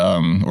Coast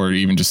or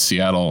even just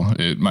Seattle,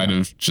 it might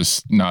have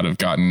just not have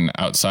gotten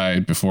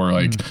outside before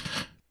like.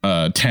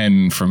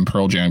 10 from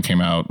Pearl Jam came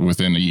out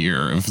within a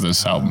year of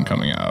this album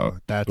coming out.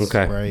 That's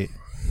right.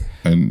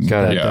 And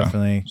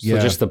definitely. So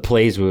just the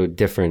plays were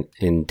different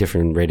in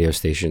different radio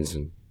stations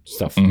and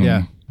stuff. Mm-hmm.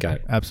 Yeah. Got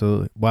it.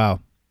 Absolutely.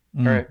 Wow.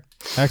 All right.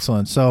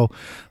 Excellent. So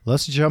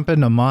let's jump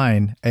into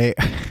mine.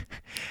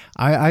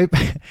 I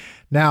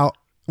now,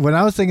 when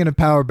I was thinking of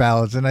power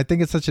ballads, and I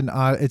think it's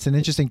it's an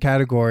interesting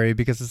category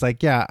because it's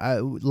like,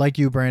 like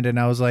you, Brandon,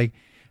 I was like,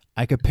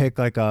 I could pick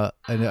like a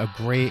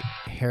great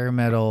hair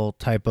metal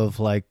type of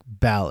like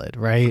ballad,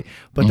 right?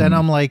 But then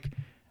I'm like,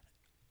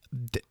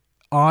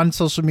 on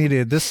social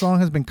media, this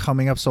song has been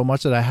coming up so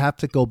much that I have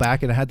to go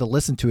back and I had to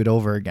listen to it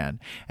over again.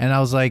 And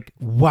I was like,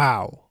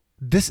 wow,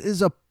 this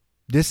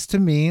to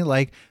me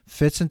like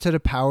fits into the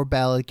power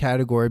ballad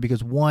category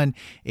because one,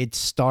 it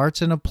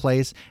starts in a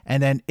place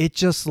and then it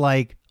just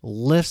like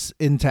lifts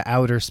into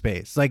outer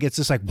space. Like it's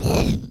just like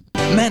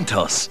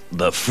Mentos,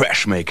 the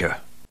fresh maker.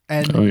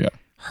 And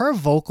her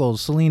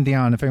vocals, Celine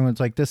Dion, if anyone's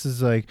like, this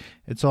is like,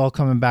 it's all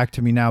coming back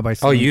to me now by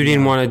Celine you didn't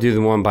Dion. want to do the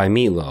one by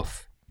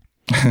Meatloaf.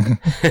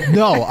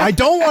 No, I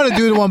don't want to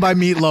do the one by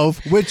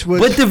Meatloaf, which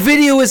was. But the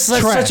video is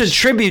such a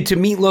tribute to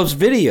Meatloaf's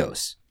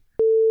videos.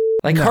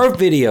 Like her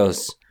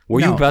videos.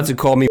 Were you about to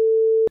call me?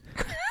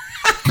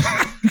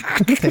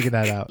 Taking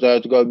that out.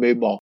 That's got me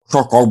ball.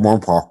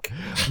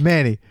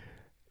 Manny,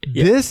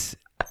 this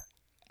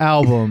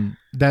album,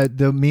 that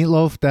the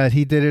Meatloaf that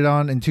he did it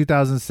on in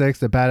 2006,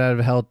 the Bad Out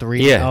of Hell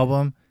 3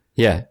 album.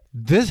 Yeah.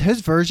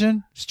 His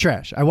version is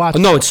trash. I watched.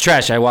 No, it's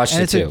trash. I watched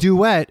and it it's too. a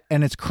duet,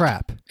 and it's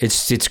crap.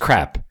 It's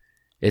crap.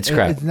 It's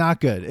crap. It's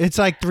not good. It's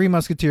like Three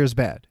Musketeers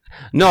bad.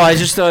 No, I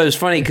just thought it was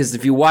funny because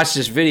if you watch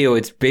this video,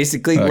 it's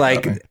basically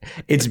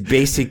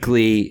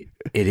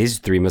it is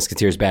Three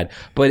Musketeers bad,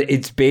 but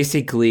it's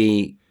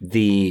basically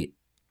the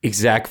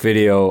exact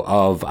video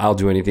of "I'll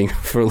do anything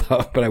for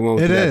love," but I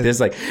won't do that. There's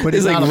like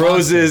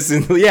roses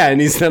and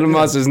and he's not a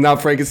monster. It's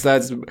not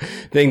Frankenstein's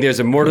thing. There's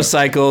a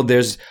motorcycle.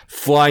 There's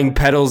flying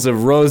petals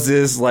of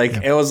roses.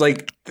 It was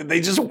like they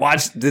just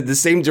watched the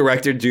same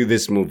director do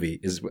this movie.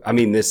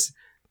 This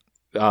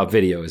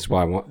video is what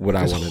I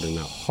wanted to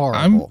know.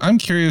 Horrible. I'm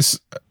curious.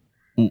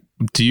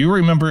 Do you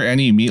remember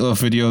any Meatloaf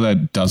video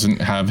that doesn't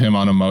have him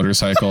on a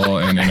motorcycle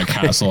and in a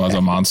castle as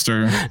a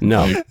monster?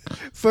 No.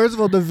 First of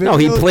all, the video. No,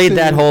 he played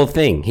that whole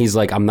thing. He's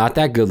like, I'm not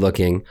that good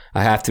looking.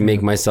 I have to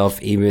make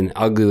myself even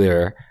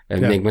uglier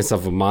and make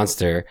myself a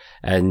monster,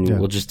 and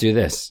we'll just do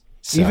this.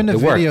 So even the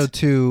video worked.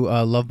 to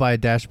Love by a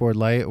Dashboard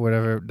Light, or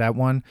whatever, that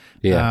one.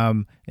 Yeah.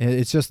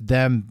 It's just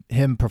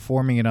him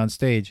performing it on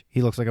stage.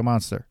 He looks like a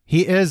monster.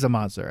 He is a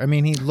monster. I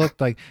mean, he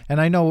looked like, and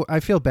I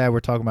feel bad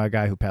we're talking about a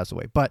guy who passed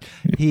away, but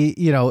he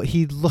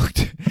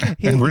looked.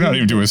 And we're not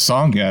even doing a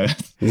song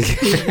yet.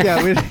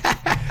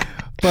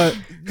 But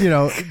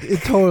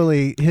it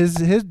totally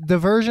the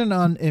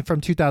version from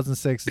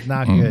 2006 is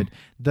not good.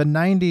 The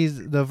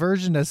 90s, the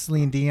version that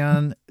Celine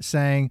Dion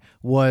sang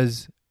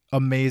was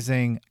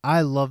amazing.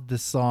 I love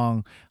this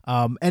song.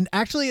 And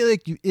actually,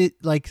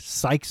 it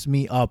psychs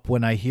me up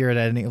when I hear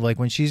it.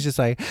 When she's just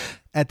like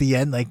at the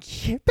end, like,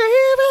 baby,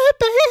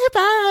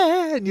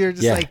 baby, and you're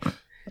just like,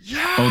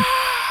 yeah.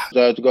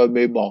 That's gonna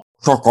be more.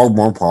 The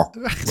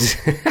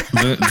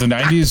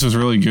 90s was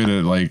really good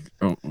at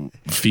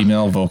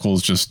female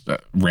vocals just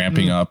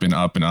ramping up and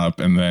up and up,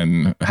 and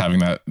then having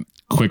that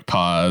quick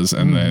pause,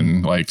 and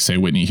then say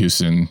Whitney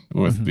Houston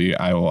with the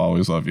 "I Will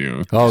Always Love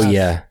You." Oh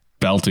yeah.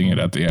 Belting it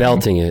at the end.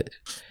 Belting it.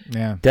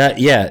 Yeah.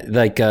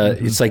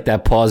 It's like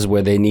that pause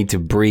where they need to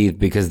breathe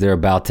because they're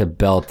about to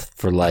belt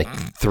for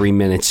 3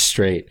 minutes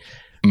straight.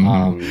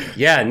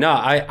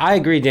 I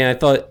agree, Dan. I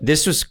thought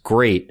this was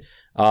great.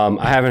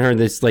 I haven't heard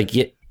this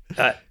yet.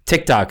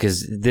 TikTok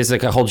there's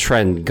a whole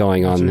trend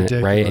going on,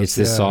 right? It's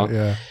this song.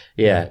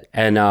 Yeah.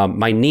 And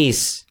my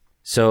niece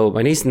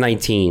is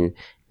 19,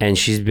 and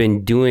she's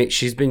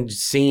been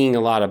singing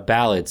a lot of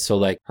ballads.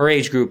 So her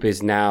age group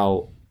is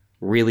now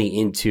really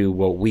into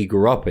what we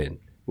grew up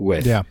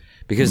with. Yeah.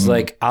 Because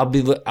I'll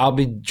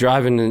be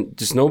driving and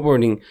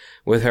snowboarding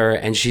with her,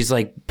 and she's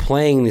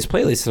playing this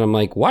playlist, and I'm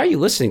like, why are you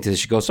listening to this?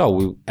 She goes,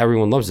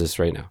 everyone loves this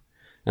right now.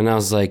 And I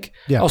was like,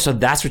 so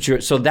that's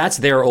that's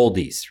their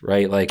oldies,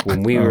 right?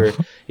 When we were,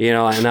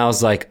 and I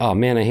was like, oh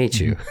man, I hate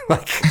you.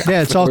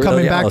 It's all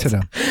coming back to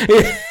them.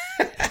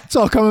 It's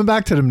all coming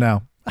back to them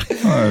now.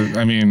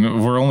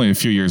 We're only a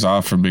few years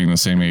off from being the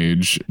same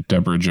age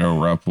Deborah Jo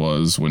Rupp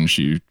was when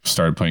she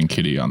started playing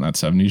Kitty on that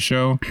 70s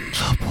show.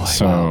 Oh boy.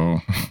 So,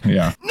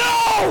 yeah.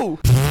 No!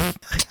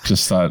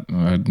 Just thought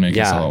I'd make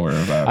us all aware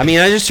of that. I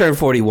just turned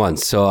 41,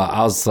 so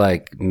I was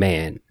like,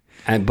 man.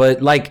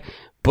 But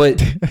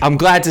I'm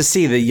glad to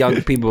see the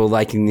young people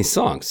liking these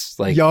songs.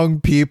 Young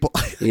people.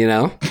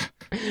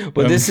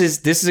 But this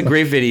is a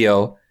great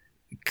video.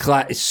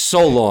 It's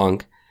so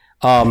long.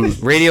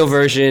 Radio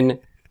version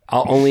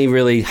only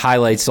really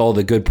highlights all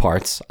the good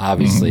parts,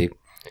 obviously.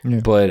 Yeah.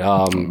 But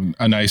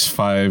a nice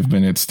 5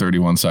 minutes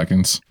 31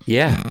 seconds.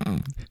 Yeah.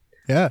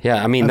 Yeah.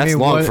 Yeah. That's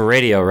long for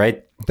radio,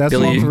 right? That's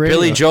long for radio.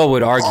 Billy Joel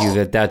would argue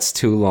that that's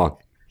too long.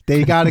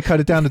 They got to cut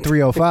it down to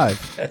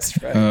 3:05.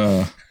 That's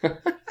right.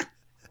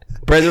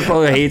 Brendan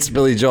probably hates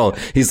Billy Joel.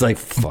 He's like,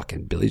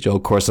 fucking Billy Joel.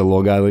 Of course, a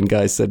Long Island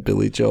guy said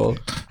Billy Joel.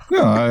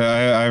 No,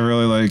 I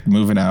really like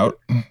Moving Out.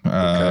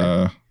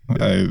 I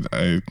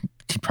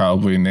could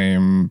probably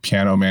name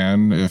Piano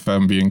Man if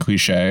I'm being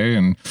cliche.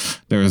 And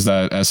there was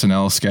that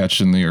SNL sketch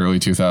in the early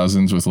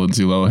 2000s with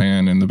Lindsay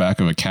Lohan in the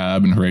back of a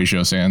cab and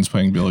Horatio Sands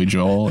playing Billy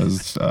Joel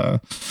as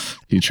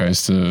he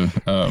tries to.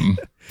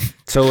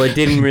 So it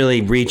didn't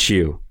really reach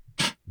you,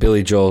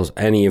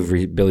 any of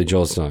Billy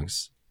Joel's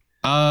songs.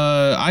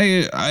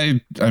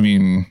 I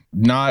mean,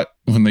 not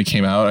when they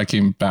came out. I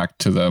came back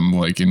to them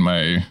in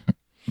my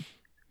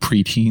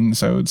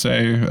preteens, I would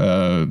say.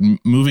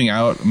 Moving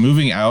out,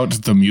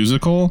 the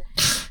musical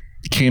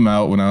came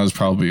out when I was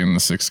probably in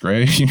the 6th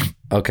grade.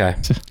 Okay.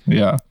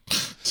 Yeah.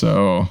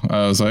 So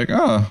I was like,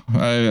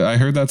 I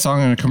heard that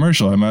song in a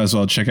commercial. I might as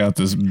well check out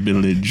this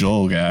Billy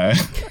Joel guy.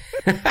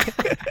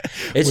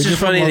 It's just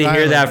funny to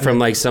hear that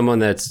from someone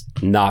that's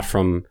not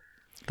from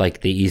the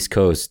East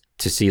Coast,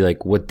 to see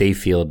what they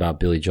feel about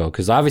Billy Joel,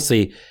 because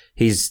obviously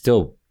he's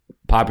still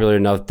popular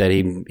enough that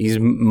he's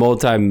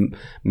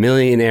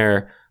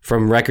multi-millionaire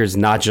from records,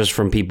 not just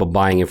from people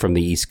buying it from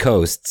the East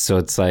Coast. So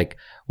it's what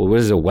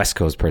does a West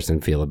Coast person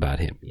feel about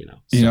him?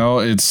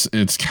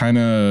 It's kind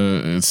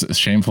of, it's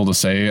shameful to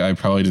say. I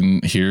probably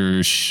didn't hear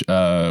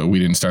We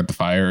Didn't Start the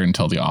Fire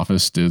until The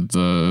Office did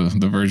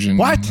the version.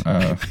 What?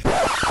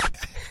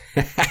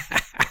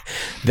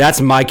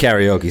 That's my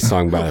karaoke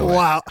song, by the way.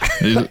 Wow.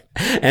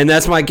 And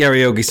that's my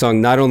karaoke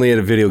song, not only at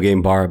a video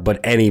game bar, but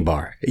any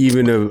bar.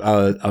 Even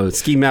a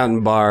ski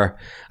mountain bar,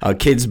 a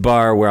kid's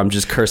bar where I'm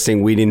just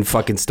cursing. We didn't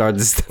fucking start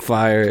this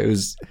fire. It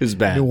was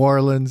bad. New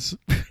Orleans.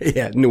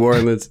 Yeah, New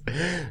Orleans.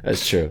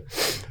 That's true.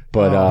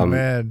 But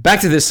man.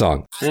 back to this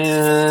song.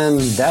 And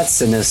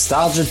that's a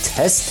nostalgia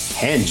test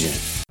tangent.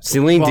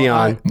 Celine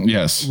Dion.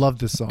 Yes. Love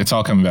this song. It's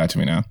all coming back to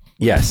me now.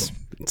 Yes,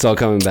 it's all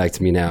coming back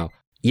to me now.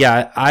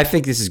 Yeah, I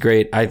think this is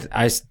great. I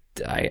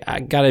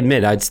gotta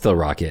admit, I'd still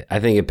rock it.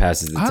 I think it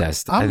passes the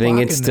test. I think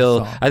it's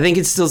still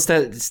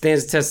stands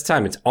the test of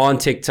time. It's on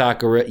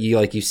TikTok.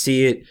 You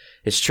see it.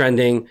 It's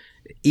trending.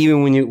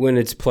 Even when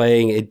it's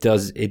playing, it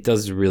does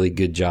a really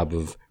good job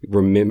of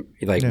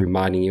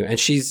reminding you. And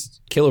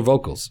she's killer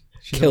vocals.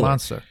 She's killer. a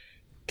monster.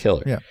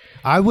 Killer. Yeah,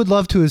 I would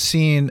love to have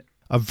seen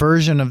a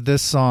version of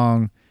this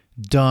song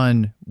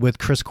done with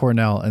Chris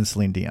Cornell and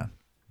Celine Dion.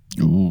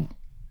 Ooh.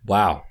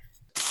 Wow.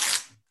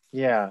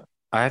 Yeah.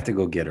 I have to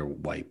go get her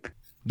wipe.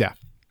 Yeah.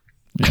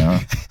 Yeah.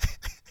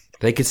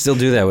 They could still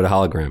do that with a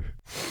hologram.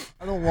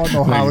 I don't want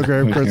no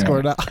hologram Chris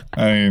Cornell.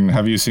 I mean,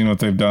 have you seen what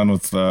they've done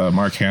with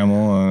Mark Hamill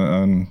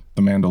on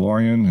The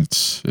Mandalorian?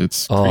 It's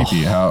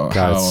creepy.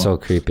 It's so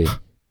creepy.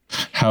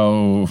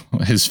 How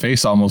his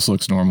face almost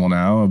looks normal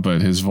now,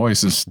 but his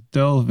voice is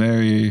still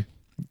very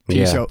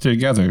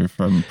together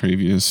from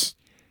previous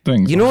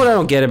things. You know what I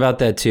don't get about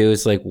that too?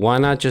 It's like, why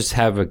not just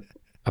have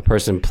a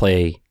person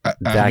play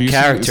that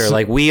character?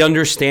 Like, we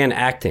understand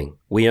acting.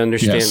 We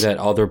understand that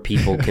other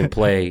people can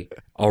play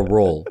a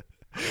role.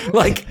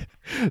 Like,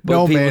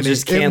 no, man,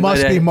 it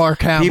must be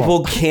Mark Hamill.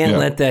 People can't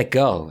let that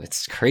go.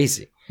 It's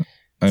crazy.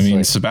 I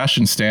mean,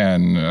 Sebastian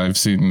Stan, I've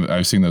seen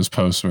those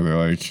posts where they're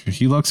like,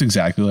 he looks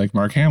exactly like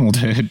Mark Hamill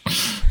did.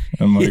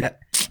 I'm like,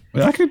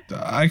 I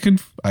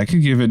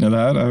could give into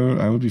that.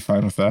 I would be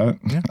fine with that.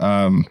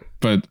 Yeah.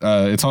 But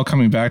it's all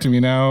coming back to me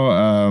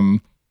now.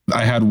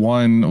 I had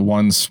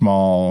one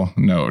small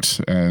note,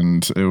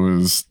 and it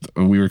was,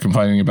 we were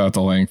complaining about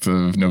the length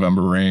of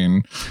November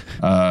Rain,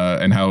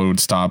 and how it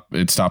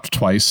stopped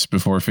twice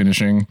before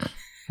finishing.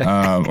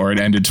 Or it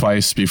ended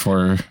twice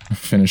before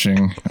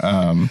finishing.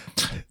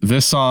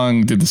 This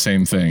song did the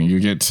same thing. You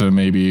get to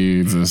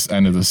maybe this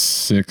end of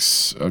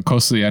the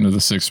close to the end of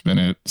the 6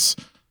 minutes,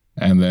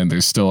 and then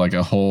there's still like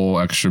a whole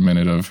extra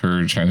minute of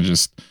her trying to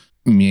just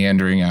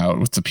meandering out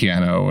with the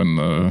piano and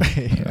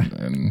the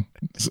and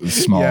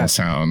small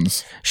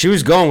sounds. She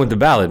was going with the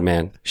ballad,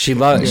 man. She's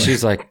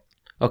like,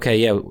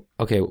 okay,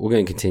 we're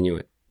gonna continue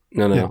it.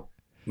 No,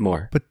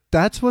 more. But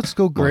that's what's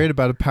so great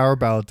about a power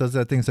ballad. It does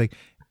that thing.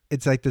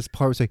 It's like this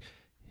part. It's like,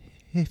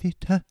 if you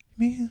touch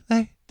me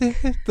like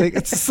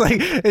this,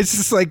 like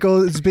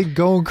it's been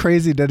going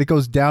crazy. Then it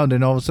goes down,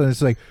 and all of a sudden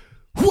it's like,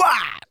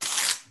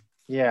 what?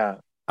 Yeah.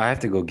 I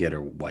have to go get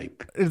her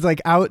wipe. It's like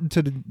out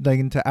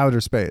into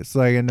outer space,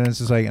 like, and then it's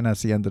just like, and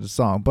that's the end of the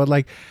song. But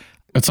like,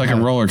 it's like a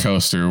roller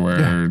coaster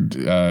where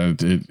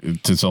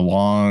it's a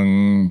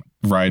long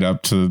ride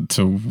up to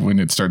when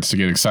it starts to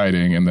get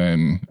exciting, and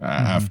then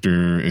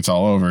after it's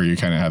all over, you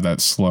kind of have that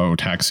slow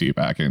taxi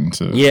back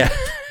into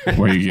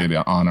where you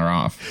get on or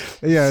off.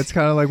 Yeah, it's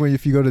kind of like when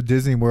if you go to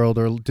Disney World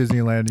or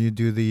Disneyland and you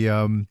do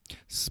the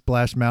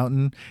Splash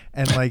Mountain,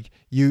 and like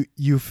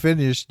you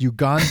finished, you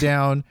gone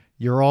down.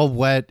 You're all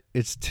wet.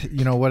 It's,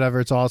 whatever.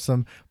 It's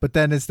awesome. But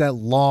then it's that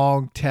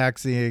long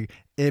taxiing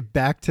it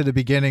back to the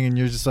beginning, and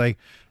you're just like,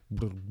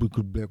 and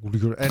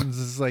it's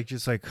just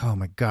like, oh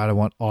my God, I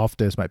want off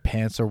this. My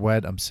pants are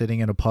wet. I'm sitting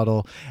in a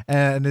puddle,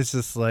 and it's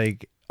just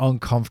like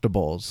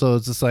uncomfortable. So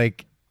it's just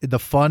like the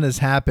fun has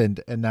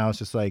happened, and now it's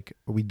just like,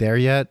 are we there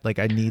yet? Like,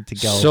 I need to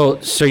go.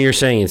 So you're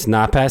saying it's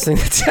not passing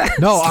the test?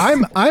 No,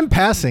 I'm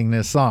passing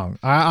this song.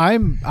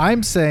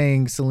 I'm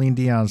saying Celine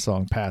Dion's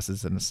song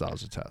passes the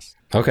nostalgia test.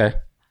 Okay.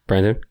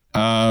 Brandon?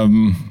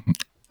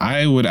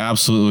 I would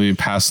absolutely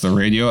pass the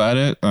radio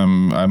edit.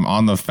 I'm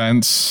on the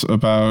fence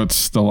about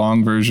the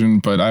long version,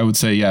 but I would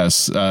say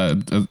yes.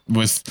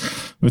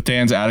 With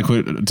Dan's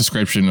adequate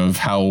description of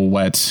how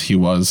wet he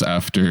was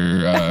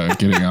after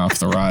getting off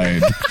the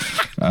ride.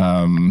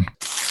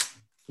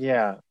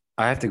 Yeah.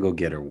 I have to go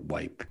get her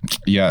wipe.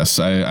 Yes,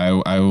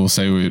 I will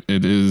say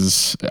it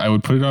is. I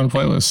would put it on a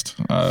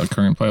playlist,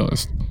 current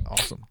playlist.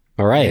 Awesome.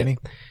 All right. Danny?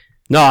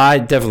 No, I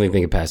definitely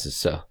think it passes.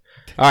 So.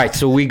 All right,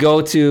 so we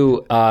go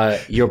to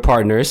your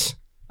partners.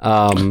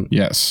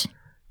 Yes.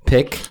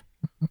 Pick.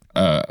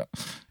 I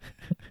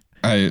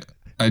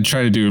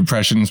try to do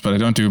impressions, but I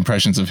don't do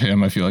impressions of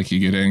him. I feel like you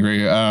get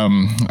angry.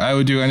 I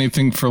would do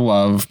Anything for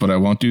Love, but I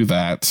won't do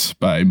that.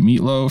 By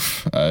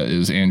Meatloaf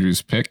is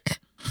Andrew's pick.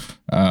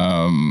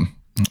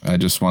 I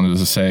just wanted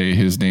to say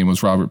his name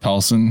was Robert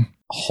Paulson.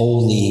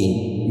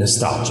 Holy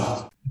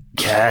nostalgia.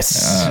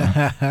 Yes.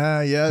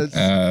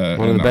 Yes.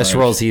 One of the best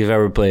roles he's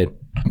ever played.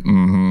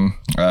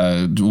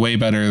 Mm-hmm. Way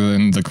better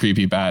than the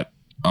creepy bat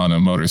on a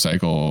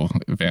motorcycle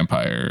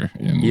vampire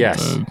in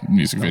the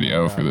music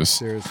video for this.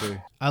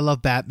 Seriously. I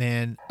love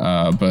Batman.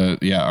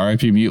 But yeah,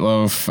 R.I.P.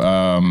 Meatloaf.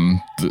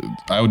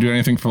 I would do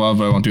Anything for Love,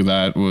 but I won't do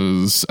that.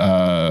 Was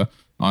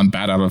on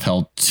Bat Out of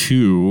Hell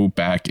 2,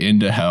 Back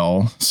into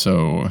Hell.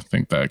 So I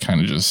think that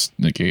kind of just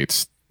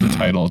negates the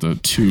title to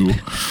 2.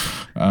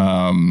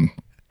 Bat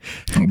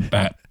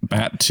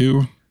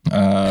 2.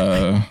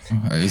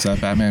 Is that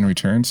Batman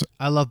Returns?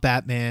 I love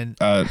Batman.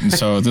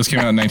 So this came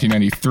out in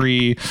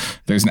 1993.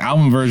 There's an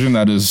album version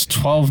that is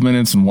 12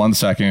 minutes and 1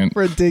 second.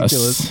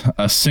 Ridiculous.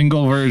 A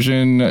single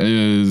version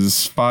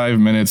is 5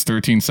 minutes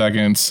 13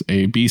 seconds.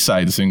 A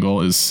B-side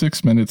single is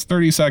 6 minutes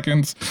 30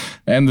 seconds,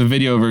 and the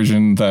video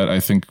version that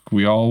I think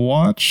we all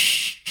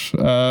watched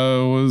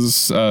was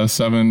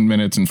 7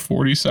 minutes and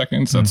 40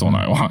 seconds. That's the one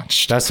I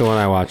watched. That's the one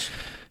I watched.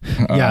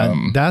 Yeah,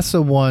 that's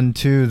the one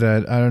too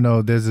that I don't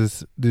know.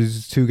 There's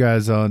two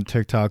guys on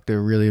TikTok.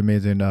 They're really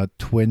amazing.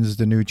 Twins,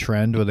 the new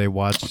trend where they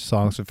watch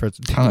songs for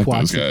first. I like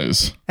those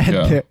guys. And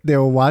Yeah. they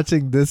were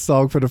watching this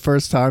song for the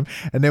first time,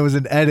 and there was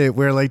an edit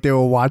where like they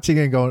were watching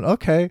and going,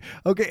 okay,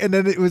 and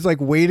then it was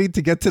like waiting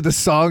to get to the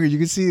song, and you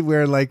can see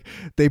where like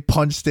they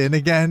punched in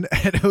again,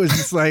 and it was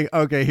just like,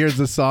 okay, here's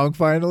the song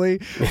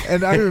finally.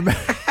 And I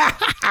remember.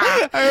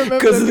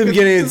 Because in the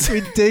beginning, it's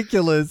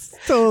ridiculous.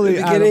 Totally. In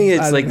the beginning,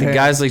 it's like the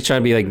guy's like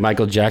trying to be like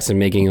Michael Jackson,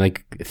 making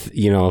like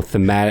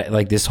thematic,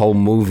 like this whole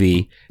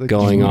movie like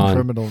going on.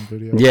 Criminal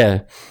video.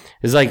 Yeah,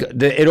 it's like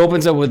it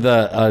opens up with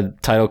a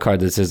title card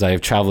that says, "I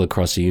have traveled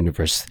across the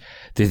universe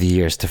through the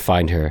years to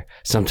find her.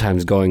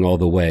 Sometimes going all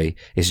the way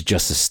is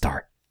just a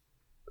start."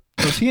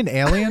 Was he an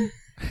alien?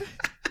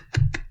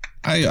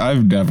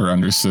 I've never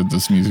understood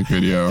this music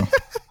video.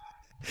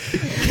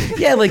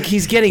 Yeah, like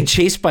he's getting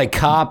chased by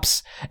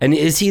cops, and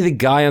is he the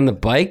guy on the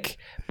bike,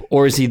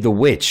 or is he the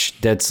witch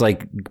that's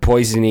like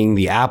poisoning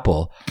the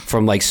apple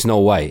from like Snow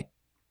White?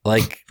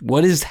 Like,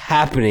 what is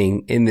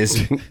happening in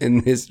this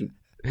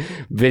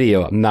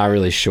video? I'm not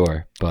really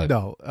sure, but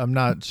No, I'm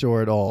not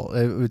sure at all.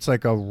 It's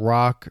like a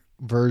rock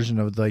version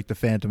of like the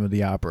Phantom of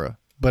the Opera,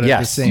 but at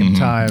the same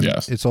time,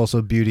 it's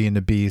also Beauty and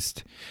the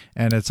Beast,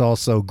 and it's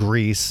also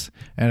Grease,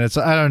 and it's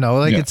I don't know,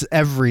 like it's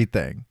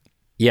everything.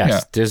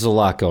 Yes, there's a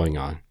lot going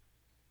on.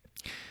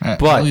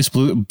 But at least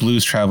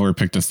Blues Traveler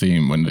picked a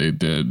theme when they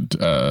did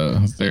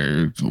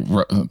their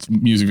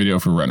music video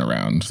for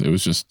Runaround. It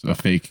was just a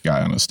fake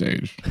guy on a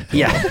stage.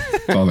 Yeah.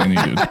 That's all they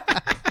needed.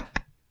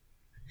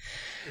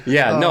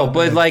 Yeah,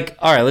 but like,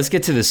 all right, let's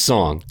get to this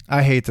song.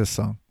 I hate this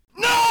song.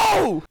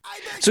 No!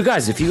 So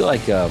guys, if you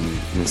like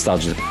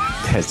Nostalgia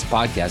Test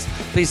podcast,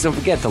 please don't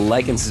forget to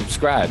like and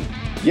subscribe.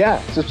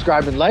 Yeah,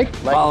 subscribe and like.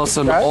 Follow us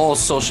on all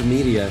social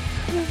media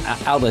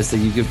outlets that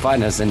you can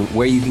find us and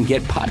where you can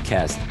get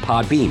podcasts.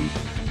 Podbean,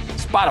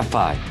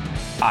 Spotify,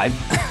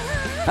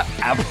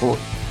 Apple.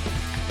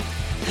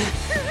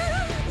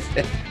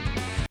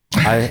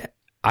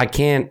 I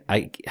can't.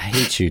 I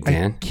hate you,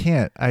 Dan. I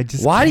can't.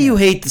 Why do you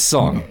hate the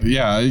song?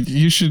 Yeah,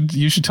 you should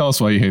tell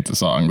us why you hate the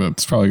song.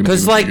 That's probably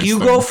because like you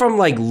go from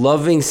like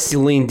loving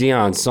Celine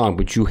Dion's song,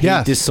 but you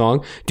hate this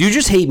song. Do you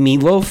just hate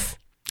Meatloaf?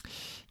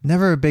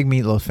 Never a big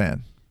Meatloaf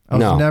fan. I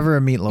was never a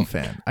Meatloaf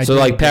fan. So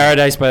like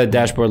Paradise by the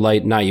Dashboard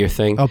Light, not your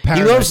thing. Oh,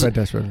 Paradise by the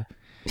Dashboard.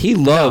 He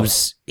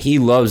loves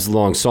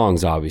long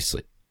songs,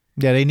 obviously.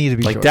 Yeah, they need to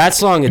be like short. that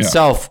song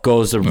itself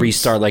goes to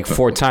restart like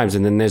 4 times,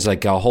 and then there's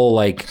like a whole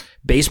like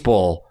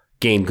baseball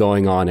game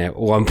going on at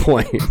one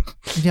point.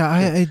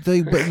 Yeah,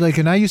 but like,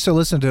 and I used to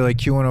listen to like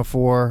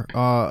Q104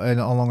 on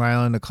Long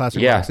Island, the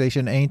classic rock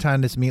station.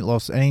 Anytime any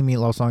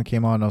Meatloaf song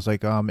came on, I was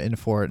like, I'm in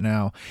for it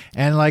now.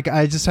 And like,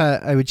 I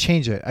would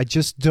change it. I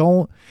just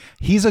don't.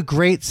 He's a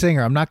great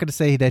singer. I'm not going to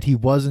say that he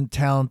wasn't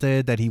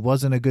talented, that he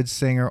wasn't a good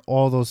singer,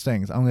 all those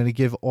things. I'm going to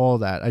give all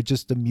that.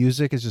 The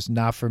music is just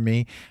not for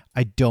me.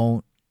 I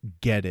don't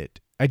get it.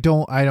 I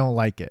don't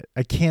like it.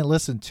 I can't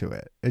listen to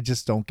it. I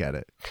just don't get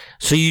it.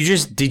 So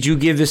did you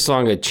give this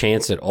song a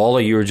chance at all,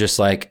 or you were just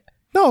like,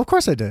 no, of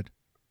course I did.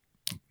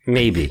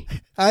 Maybe.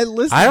 I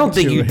listened. I don't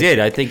think you did.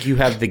 I think you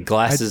have the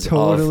glasses of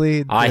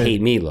I hate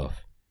Meatloaf.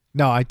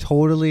 No, I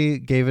totally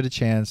gave it a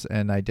chance,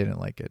 and I didn't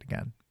like it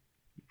again.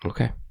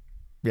 Okay.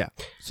 Yeah.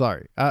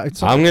 Sorry.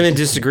 I'm going to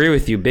disagree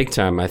with you big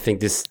time. I think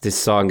this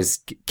song is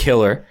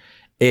killer.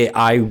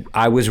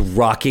 I was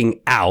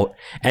rocking out,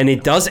 and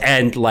it does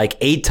end like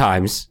 8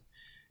 times.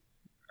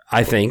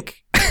 I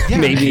think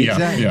maybe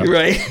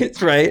right.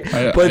 It's right.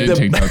 But I didn't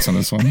take notes on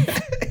this one.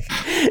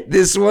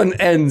 This one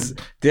ends.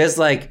 There's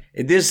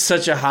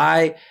such a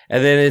high,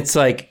 and then it's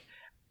like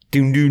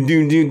doom doom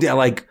doom doom,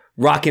 like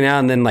rocking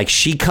out, and then like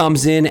she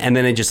comes in, and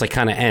then it just like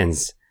kind of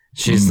ends.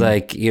 She's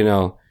like,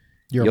 you're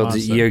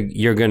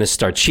gonna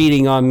start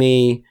cheating on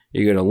me.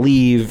 You're gonna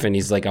leave, and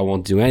he's like, I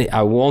won't do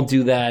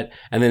that,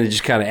 and then it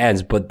just kind of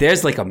ends. But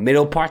there's like a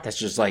middle part that's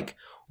just like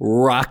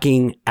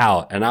rocking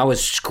out, and I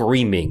was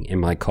screaming in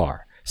my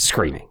car.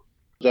 Screaming.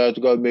 That's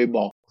gonna be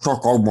more.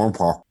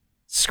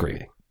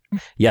 Screaming.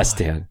 Yes,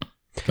 Dan.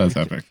 That's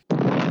epic.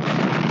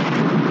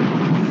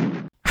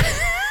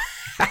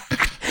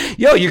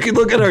 Yo, you can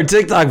look at our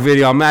TikTok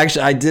video.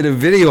 I did a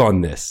video on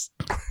this.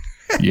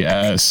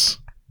 Yes.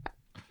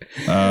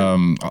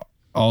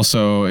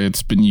 Also,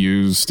 it's been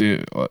used.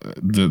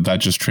 That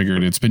just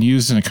triggered. It's been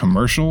used in a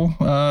commercial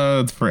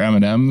for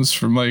M&Ms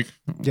from like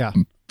yeah.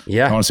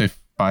 I want to say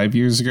 5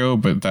 years ago,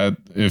 but that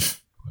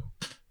if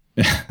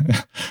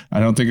I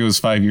don't think it was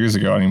 5 years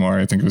ago anymore.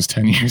 I think it was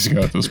 10 years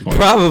ago at this point.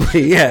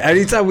 Probably, yeah.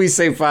 Anytime we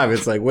say 5,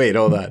 it's like, wait,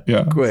 hold on.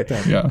 Yeah. Quit.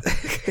 Yeah.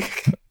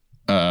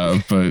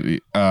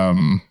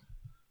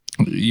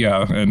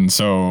 Yeah. And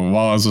so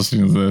while I was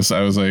listening to this,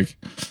 I was like,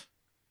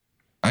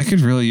 I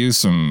could really use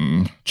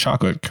some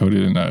chocolate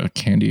coated in a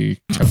candy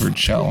covered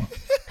shell.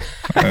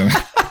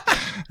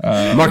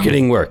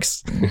 Marketing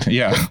works.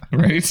 Yeah.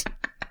 Right.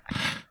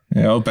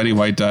 You know, Betty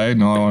White died,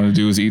 and all I wanted to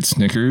do was eat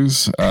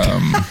Snickers.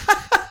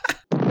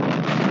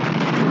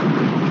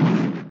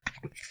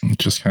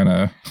 Just kind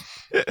of.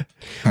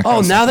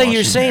 Oh, now that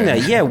you're saying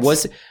that, yeah,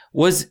 was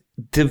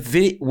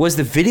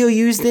the video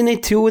used in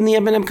it too in the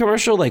Eminem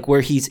commercial, like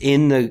where he's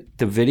in the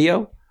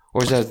video,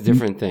 or is that a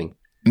different thing?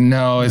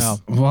 No,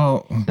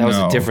 well, that was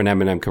a different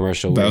Eminem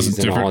commercial where he's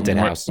in a haunted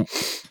house.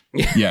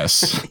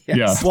 Yes.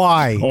 Yeah.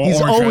 Why? He's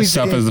always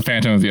dressed up as the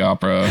Phantom of the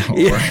Opera.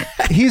 Or...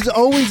 He's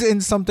always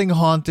in something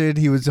haunted.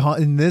 He was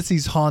in this.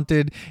 He's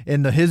haunted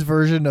in his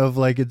version of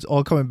like It's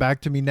All Coming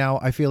Back to Me Now.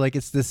 I feel like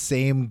it's the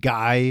same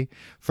guy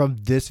from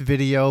this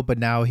video, but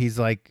now he's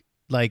like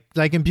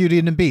in Beauty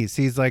and the Beast.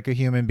 He's like a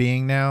human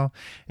being now,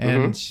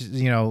 and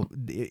you know,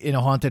 in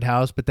a haunted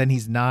house. But then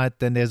he's not.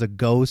 Then there's a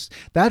ghost.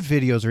 That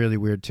video is really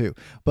weird too.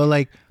 But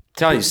like,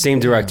 tell you, same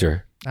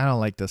director. I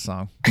don't like this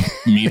song.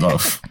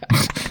 Meatloaf.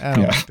 I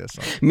don't like this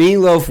song.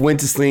 Meatloaf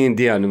went to Celine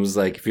Dion and was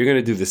like, if you're going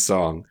to do this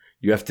song,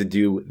 you have to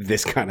do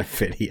this kind of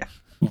video.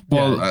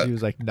 Well, he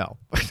was like, no.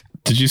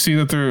 Did you see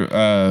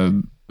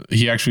that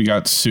he actually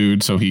got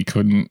sued, so he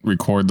couldn't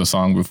record the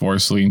song before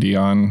Celine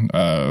Dion,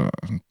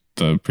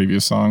 the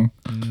previous song?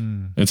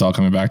 It's All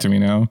Coming Back to Me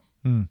Now.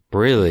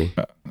 Really?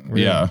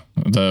 Yeah.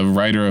 The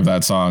writer of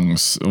that song,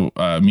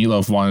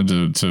 Meatloaf,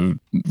 wanted to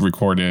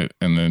record it,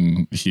 and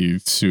then he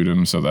sued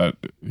him so that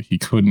he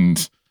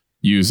couldn't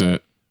use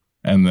it.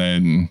 And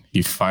then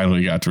he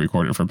finally got to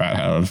record it for Bad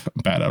Out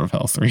of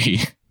Hell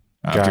 3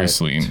 after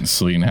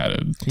Celine had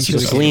it. So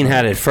Celine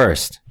had it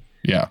first.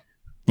 Yeah.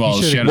 Well,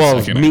 she had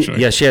a second,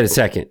 actually. Yeah, she had a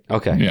second.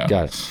 Okay, yeah.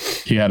 Got it.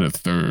 He had a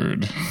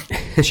third.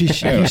 He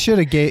should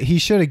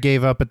have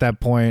gave up at that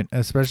point,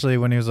 especially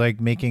when he was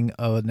like making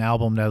an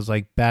album that was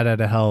like Bad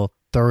Out of Hell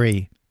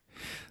 3.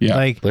 Yeah.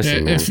 Like,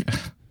 listen,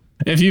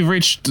 if you've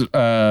reached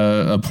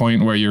a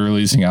point where you're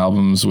releasing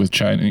albums with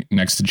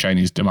next to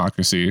Chinese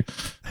democracy,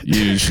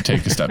 you should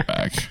take a step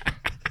back.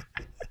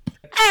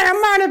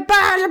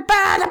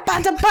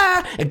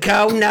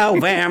 Cold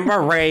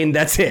November rain.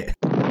 That's it.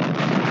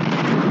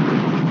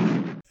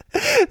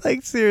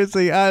 Like,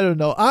 seriously, I don't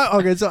know.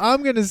 Okay, so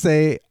I'm gonna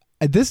say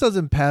this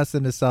doesn't pass the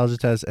nostalgia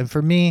test, and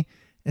for me,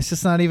 it's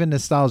just not even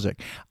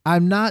nostalgic.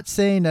 I'm not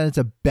saying that it's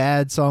a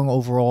bad song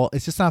overall.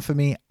 It's just not for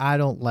me. I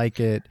don't like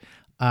it.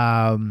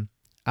 I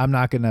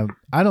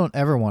don't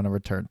ever want to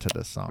return to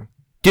this song.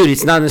 Dude,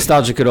 it's not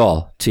nostalgic at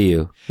all to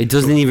you. It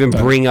doesn't even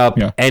bring up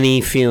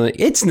any feeling.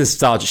 It's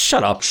nostalgic.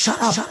 Shut up.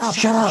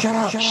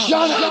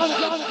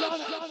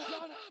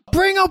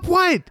 Bring up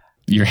what?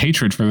 Your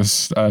hatred for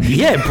this.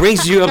 It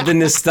brings you up the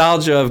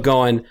nostalgia of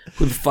going,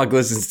 who the fuck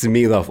listens to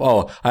Meatloaf?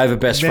 Oh, I have a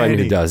best friend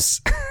who does.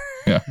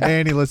 Yeah.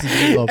 Manny listens to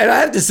Meatloaf. And I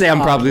have to say,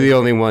 I'm probably the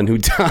only one who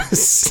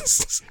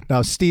does.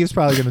 Now, Steve's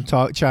probably going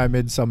to chime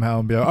in somehow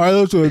and be like, all right,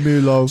 let's do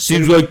Meatloaf.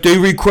 Seems like they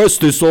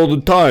request this all the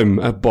time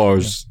at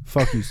bars. Yeah.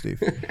 Fuck you,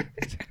 Steve.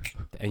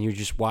 And you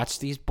just watch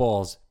these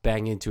balls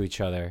bang into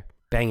each other,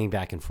 banging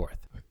back and forth.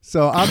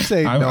 So I'm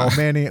saying no,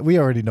 Manny. We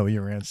already know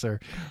your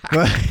answer.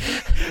 But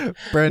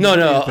Brandon,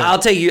 no.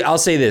 I'll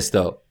say this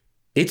though.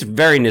 It's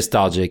very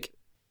nostalgic.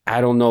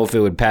 I don't know if it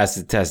would pass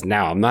the test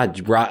now. I'm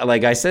not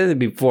like I said it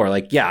before.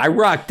 Like, yeah, I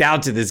rocked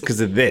out to this because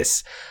of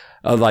this,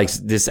 like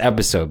this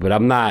episode. But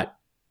I'm not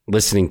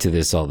listening to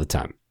this all the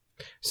time.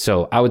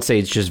 So I would say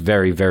it's just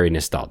very, very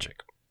nostalgic.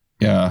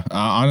 Yeah,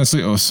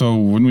 honestly, so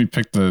when we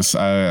picked this,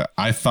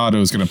 I thought it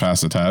was going to pass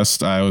the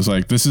test. I was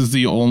like, this is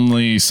the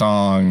only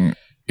song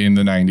in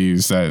the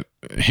 90s that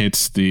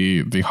hits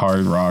the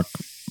hard rock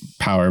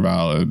power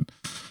ballad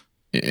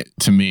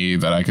to me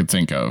that I could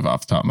think of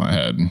off the top of my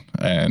head.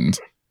 And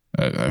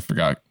I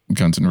forgot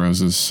Guns N'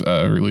 Roses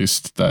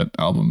released that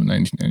album in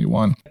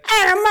 1991.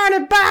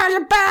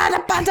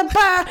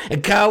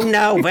 Cold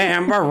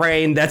November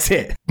rain. That's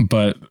it.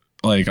 But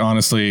like,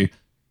 honestly,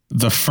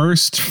 the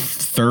first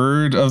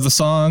third of the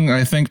song,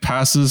 I think,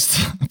 passes.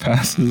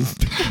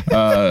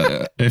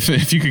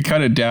 If you could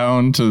cut it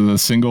down to the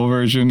single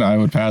version, I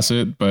would pass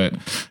it. But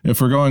if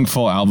we're going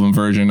full album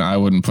version, I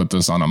wouldn't put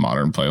this on a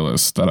modern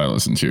playlist that I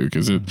listen to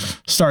because it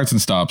starts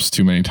and stops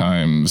too many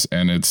times,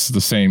 and it's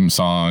the same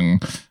song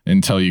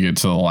until you get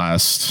to the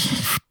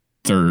last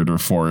third or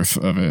fourth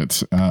of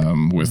it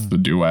with the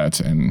duet,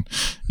 and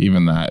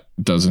even that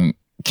doesn't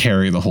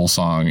carry the whole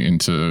song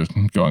into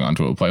going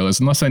onto a playlist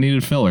unless I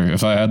needed filler.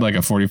 If I had like a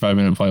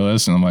 45-minute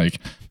playlist and I'm like,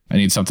 I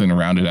need something to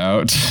round it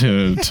out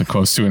to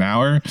close to an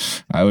hour,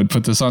 I would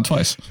put this on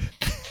twice.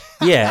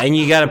 Yeah, and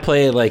you got to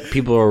play it like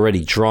people are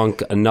already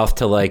drunk enough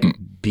to like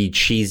be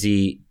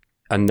cheesy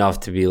enough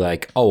to be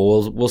like,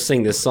 oh, we'll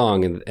sing this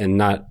song and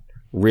not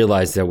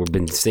realize that we've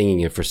been singing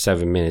it for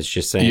 7 minutes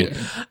just saying,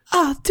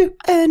 I'll do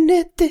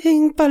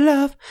anything for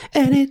love,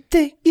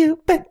 anything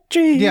you've been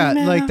dreaming. Yeah,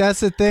 like that's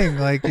the thing.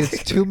 Like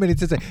it's 2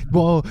 minutes. It's like,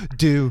 whoa,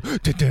 do,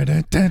 like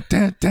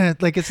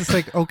it's just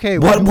like, okay,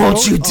 What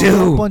won't you do? A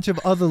whole bunch of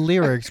other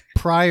lyrics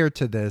prior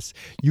to this.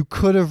 You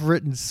could have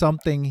written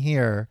something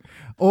here,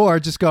 or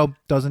just go.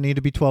 Doesn't need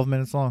to be 12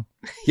 minutes long.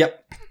 Yep.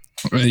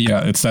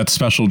 Yeah, it's that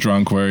special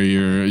drunk where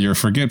you're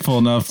forgetful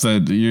enough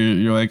that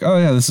you're like, oh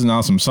yeah, this is an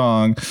awesome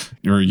song.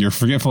 You're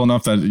forgetful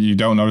enough that you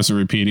don't notice it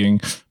repeating,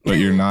 but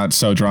you're not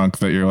so drunk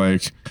that you're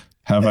like,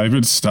 have I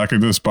been stuck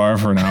at this bar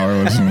for an hour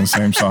listening to the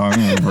same song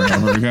over and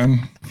over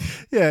again?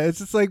 Yeah, it's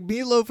just like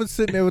Meatloaf was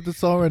sitting there with the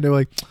song and they're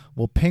like,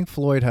 well, Pink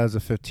Floyd has a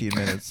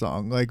 15-minute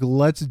song. Like,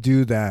 let's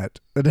do that.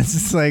 And it's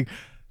just like,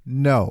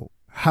 no.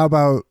 How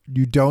about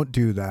you don't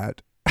do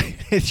that?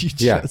 You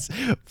just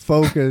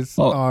focus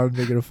on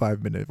making a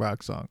 5-minute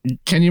rock song.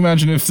 Can you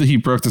imagine if he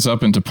broke this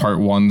up into part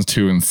 1,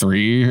 2, and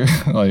 3?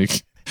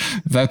 Like,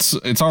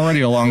 it's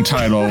already a long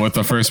title with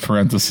the first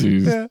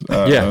parentheses.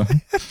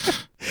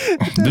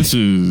 This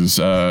is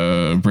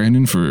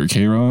Brandon for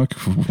K-Rock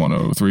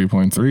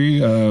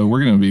 103.3.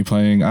 We're going to be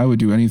playing I Would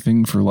Do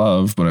Anything for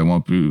Love, but I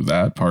Won't Do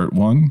That, part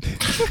 1.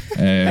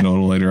 And a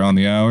little later on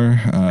the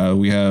hour,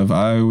 we have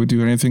I Would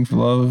Do Anything for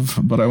Love,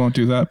 but I Won't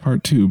Do That,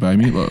 part 2 by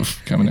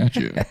Meatloaf coming at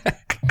you.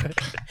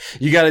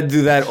 You got to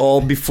do that all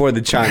before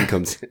the chime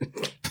comes in.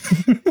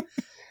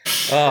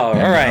 Oh, all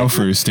right. Now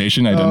for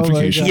station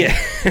identification.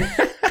 Yeah.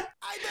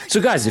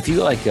 So, guys, if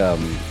you like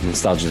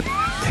Nostalgia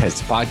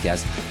Test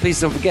podcast,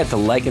 please don't forget to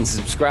like and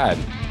subscribe.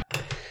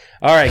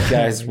 All right,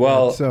 guys.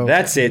 Well,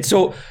 that's it.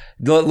 So,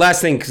 the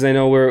last thing, because I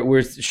know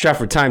we're shot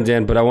for time,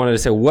 Dan, but I wanted to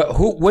say,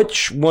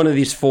 which one of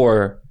these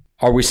four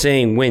are we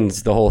saying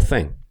wins the whole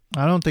thing?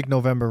 I don't think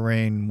November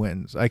Rain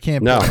wins. I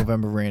can't put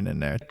November Rain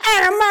in there.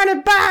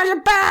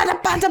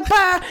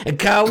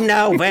 Go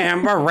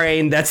November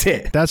Rain. That's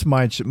it. That's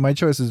my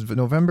choice is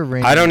November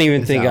Rain. I don't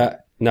even think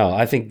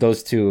I think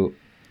those two.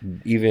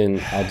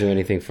 Even I'll do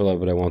anything for love,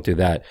 but I won't do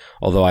that.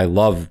 Although I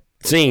love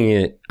singing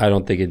it, I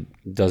don't think it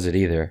does it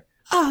either.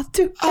 I'll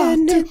do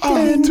anything.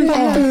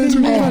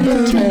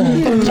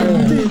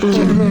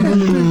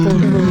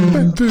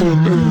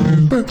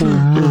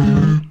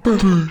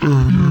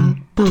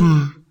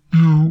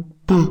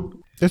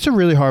 It's a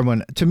really hard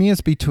one. To me,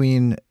 it's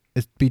between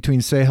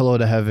Say Hello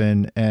to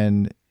Heaven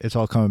and It's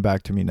All Coming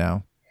Back to Me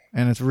Now.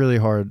 And it's really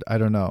hard. I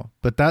don't know.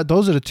 But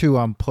those are the two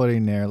I'm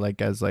putting there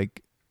as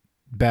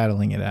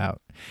battling it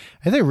out.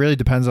 I think it really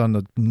depends on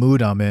the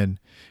mood I'm in,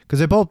 because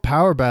they're both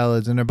power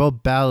ballads and they're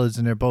both ballads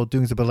and they're both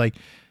doing stuff. But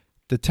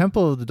the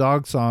Temple of the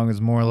Dog song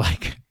is more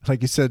like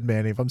you said,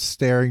 Manny, if I'm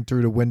staring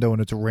through the window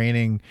and it's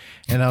raining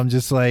and I'm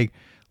just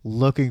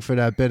looking for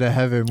that bit of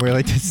heaven,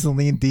 where the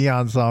Celine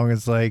Dion song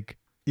is the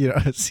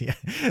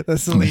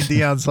Celine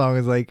Dion song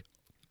is I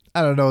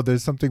don't know.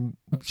 There's something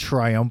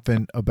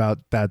triumphant about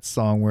that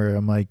song where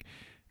I'm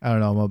I don't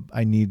know.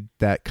 I need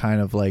that kind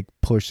of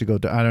push to go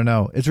to. I don't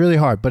know. It's really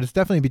hard, but it's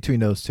definitely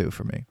between those two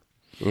for me.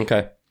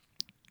 Okay.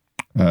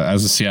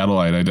 As a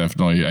Seattleite, I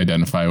definitely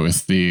identify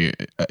with the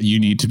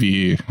you need to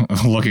be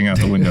looking out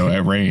the window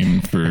at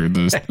rain for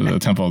the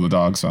Temple of the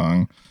Dog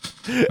song.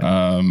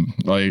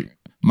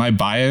 My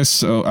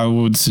bias, I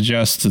would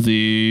suggest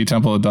the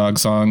Temple of the Dog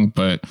song,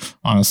 but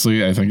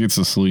honestly, I think it's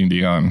a Celine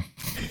Dion.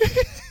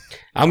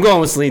 I'm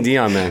going with Celine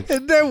Dion, man.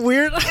 Isn't that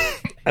weird?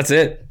 That's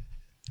it.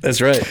 That's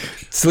right.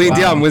 Celine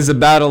Dion wins the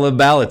Battle of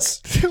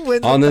Ballads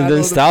on the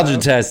Nostalgia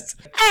Test.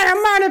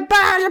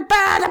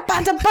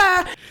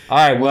 All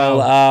right.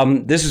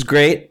 Well, this is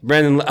great.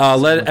 Brandon,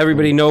 let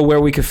everybody know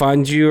where we can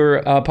find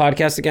your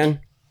podcast again.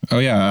 Oh,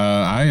 yeah.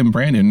 I am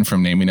Brandon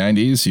from Name Me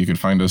 90s. You can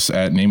find us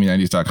at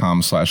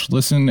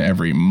nameme90s.com/listen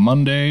every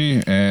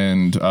Monday,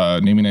 and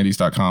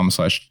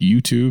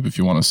nameme90s.com/YouTube if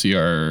you want to see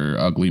our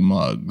ugly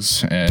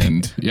mugs.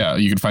 And yeah,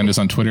 you can find us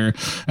on Twitter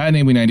at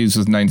nameme90s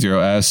with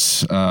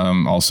 90s.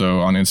 Also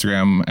on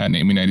Instagram at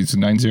nameme90s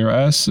with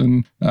 90s.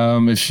 And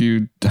if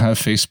you have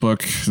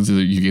Facebook,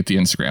 you get the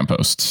Instagram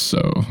posts.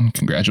 So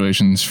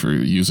congratulations for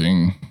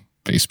using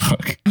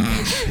Facebook.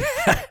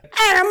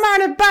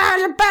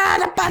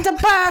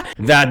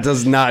 That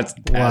does not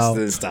pass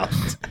the stop.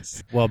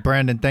 Well,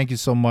 Brandon, thank you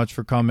so much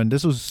for coming.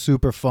 This was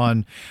super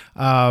fun.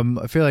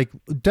 I feel like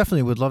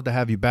definitely would love to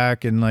have you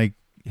back and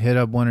hit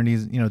up one of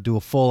these, do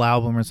a full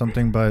album or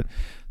something. But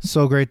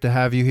so great to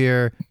have you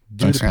here.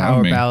 Do the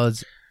power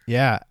ballads.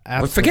 Yeah,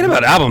 absolutely. Well, forget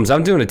about albums.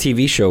 I'm doing a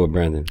TV show with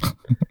Brandon.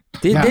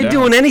 They're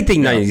doing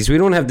anything 90s. We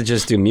don't have to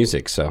just do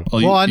music. So,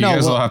 I know. You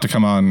guys will have to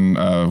come on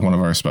one of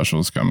our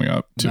specials coming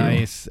up too.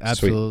 Nice,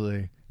 absolutely.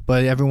 Sweet.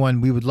 But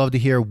everyone, we would love to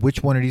hear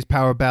which one of these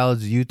power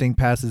ballads you think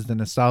passes the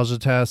nostalgia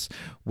test,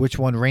 which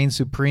one reigns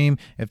supreme.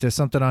 If there's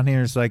something on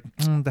here that's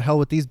the hell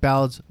with these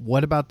ballads,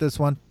 what about this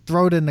one?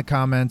 Throw it in the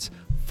comments.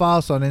 Follow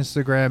us on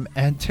Instagram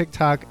and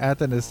TikTok at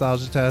the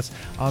Nostalgia Test,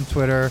 on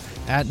Twitter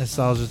at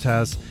Nostalgia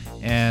Test,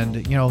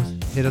 and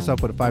hit us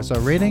up with a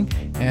 5-star rating.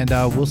 And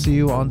we'll see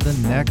you on the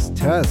next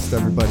test,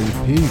 everybody.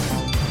 Peace.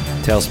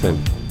 Tailspin.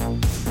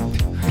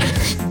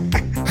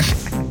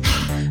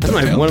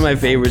 That's one of my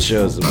favorite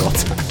shows of all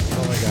time.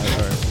 Oh my God!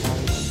 All right.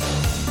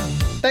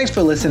 Thanks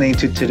for listening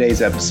to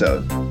today's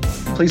episode.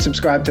 Please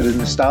subscribe to the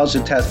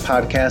Nostalgia Test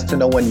podcast to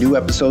know when new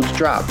episodes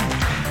drop.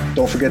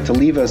 Don't forget to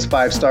leave us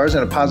 5 stars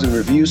and a positive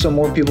review so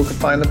more people can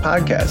find the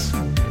podcast.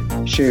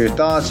 Share your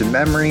thoughts and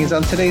memories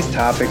on today's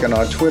topic on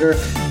our Twitter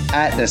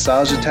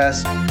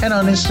 @NostalgiaTest and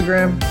on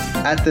Instagram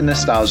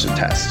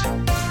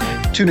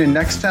 @TheNostalgiaTest. Tune in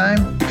next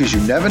time because you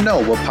never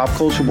know what pop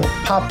culture will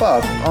pop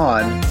up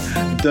on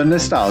The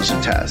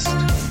Nostalgia Test.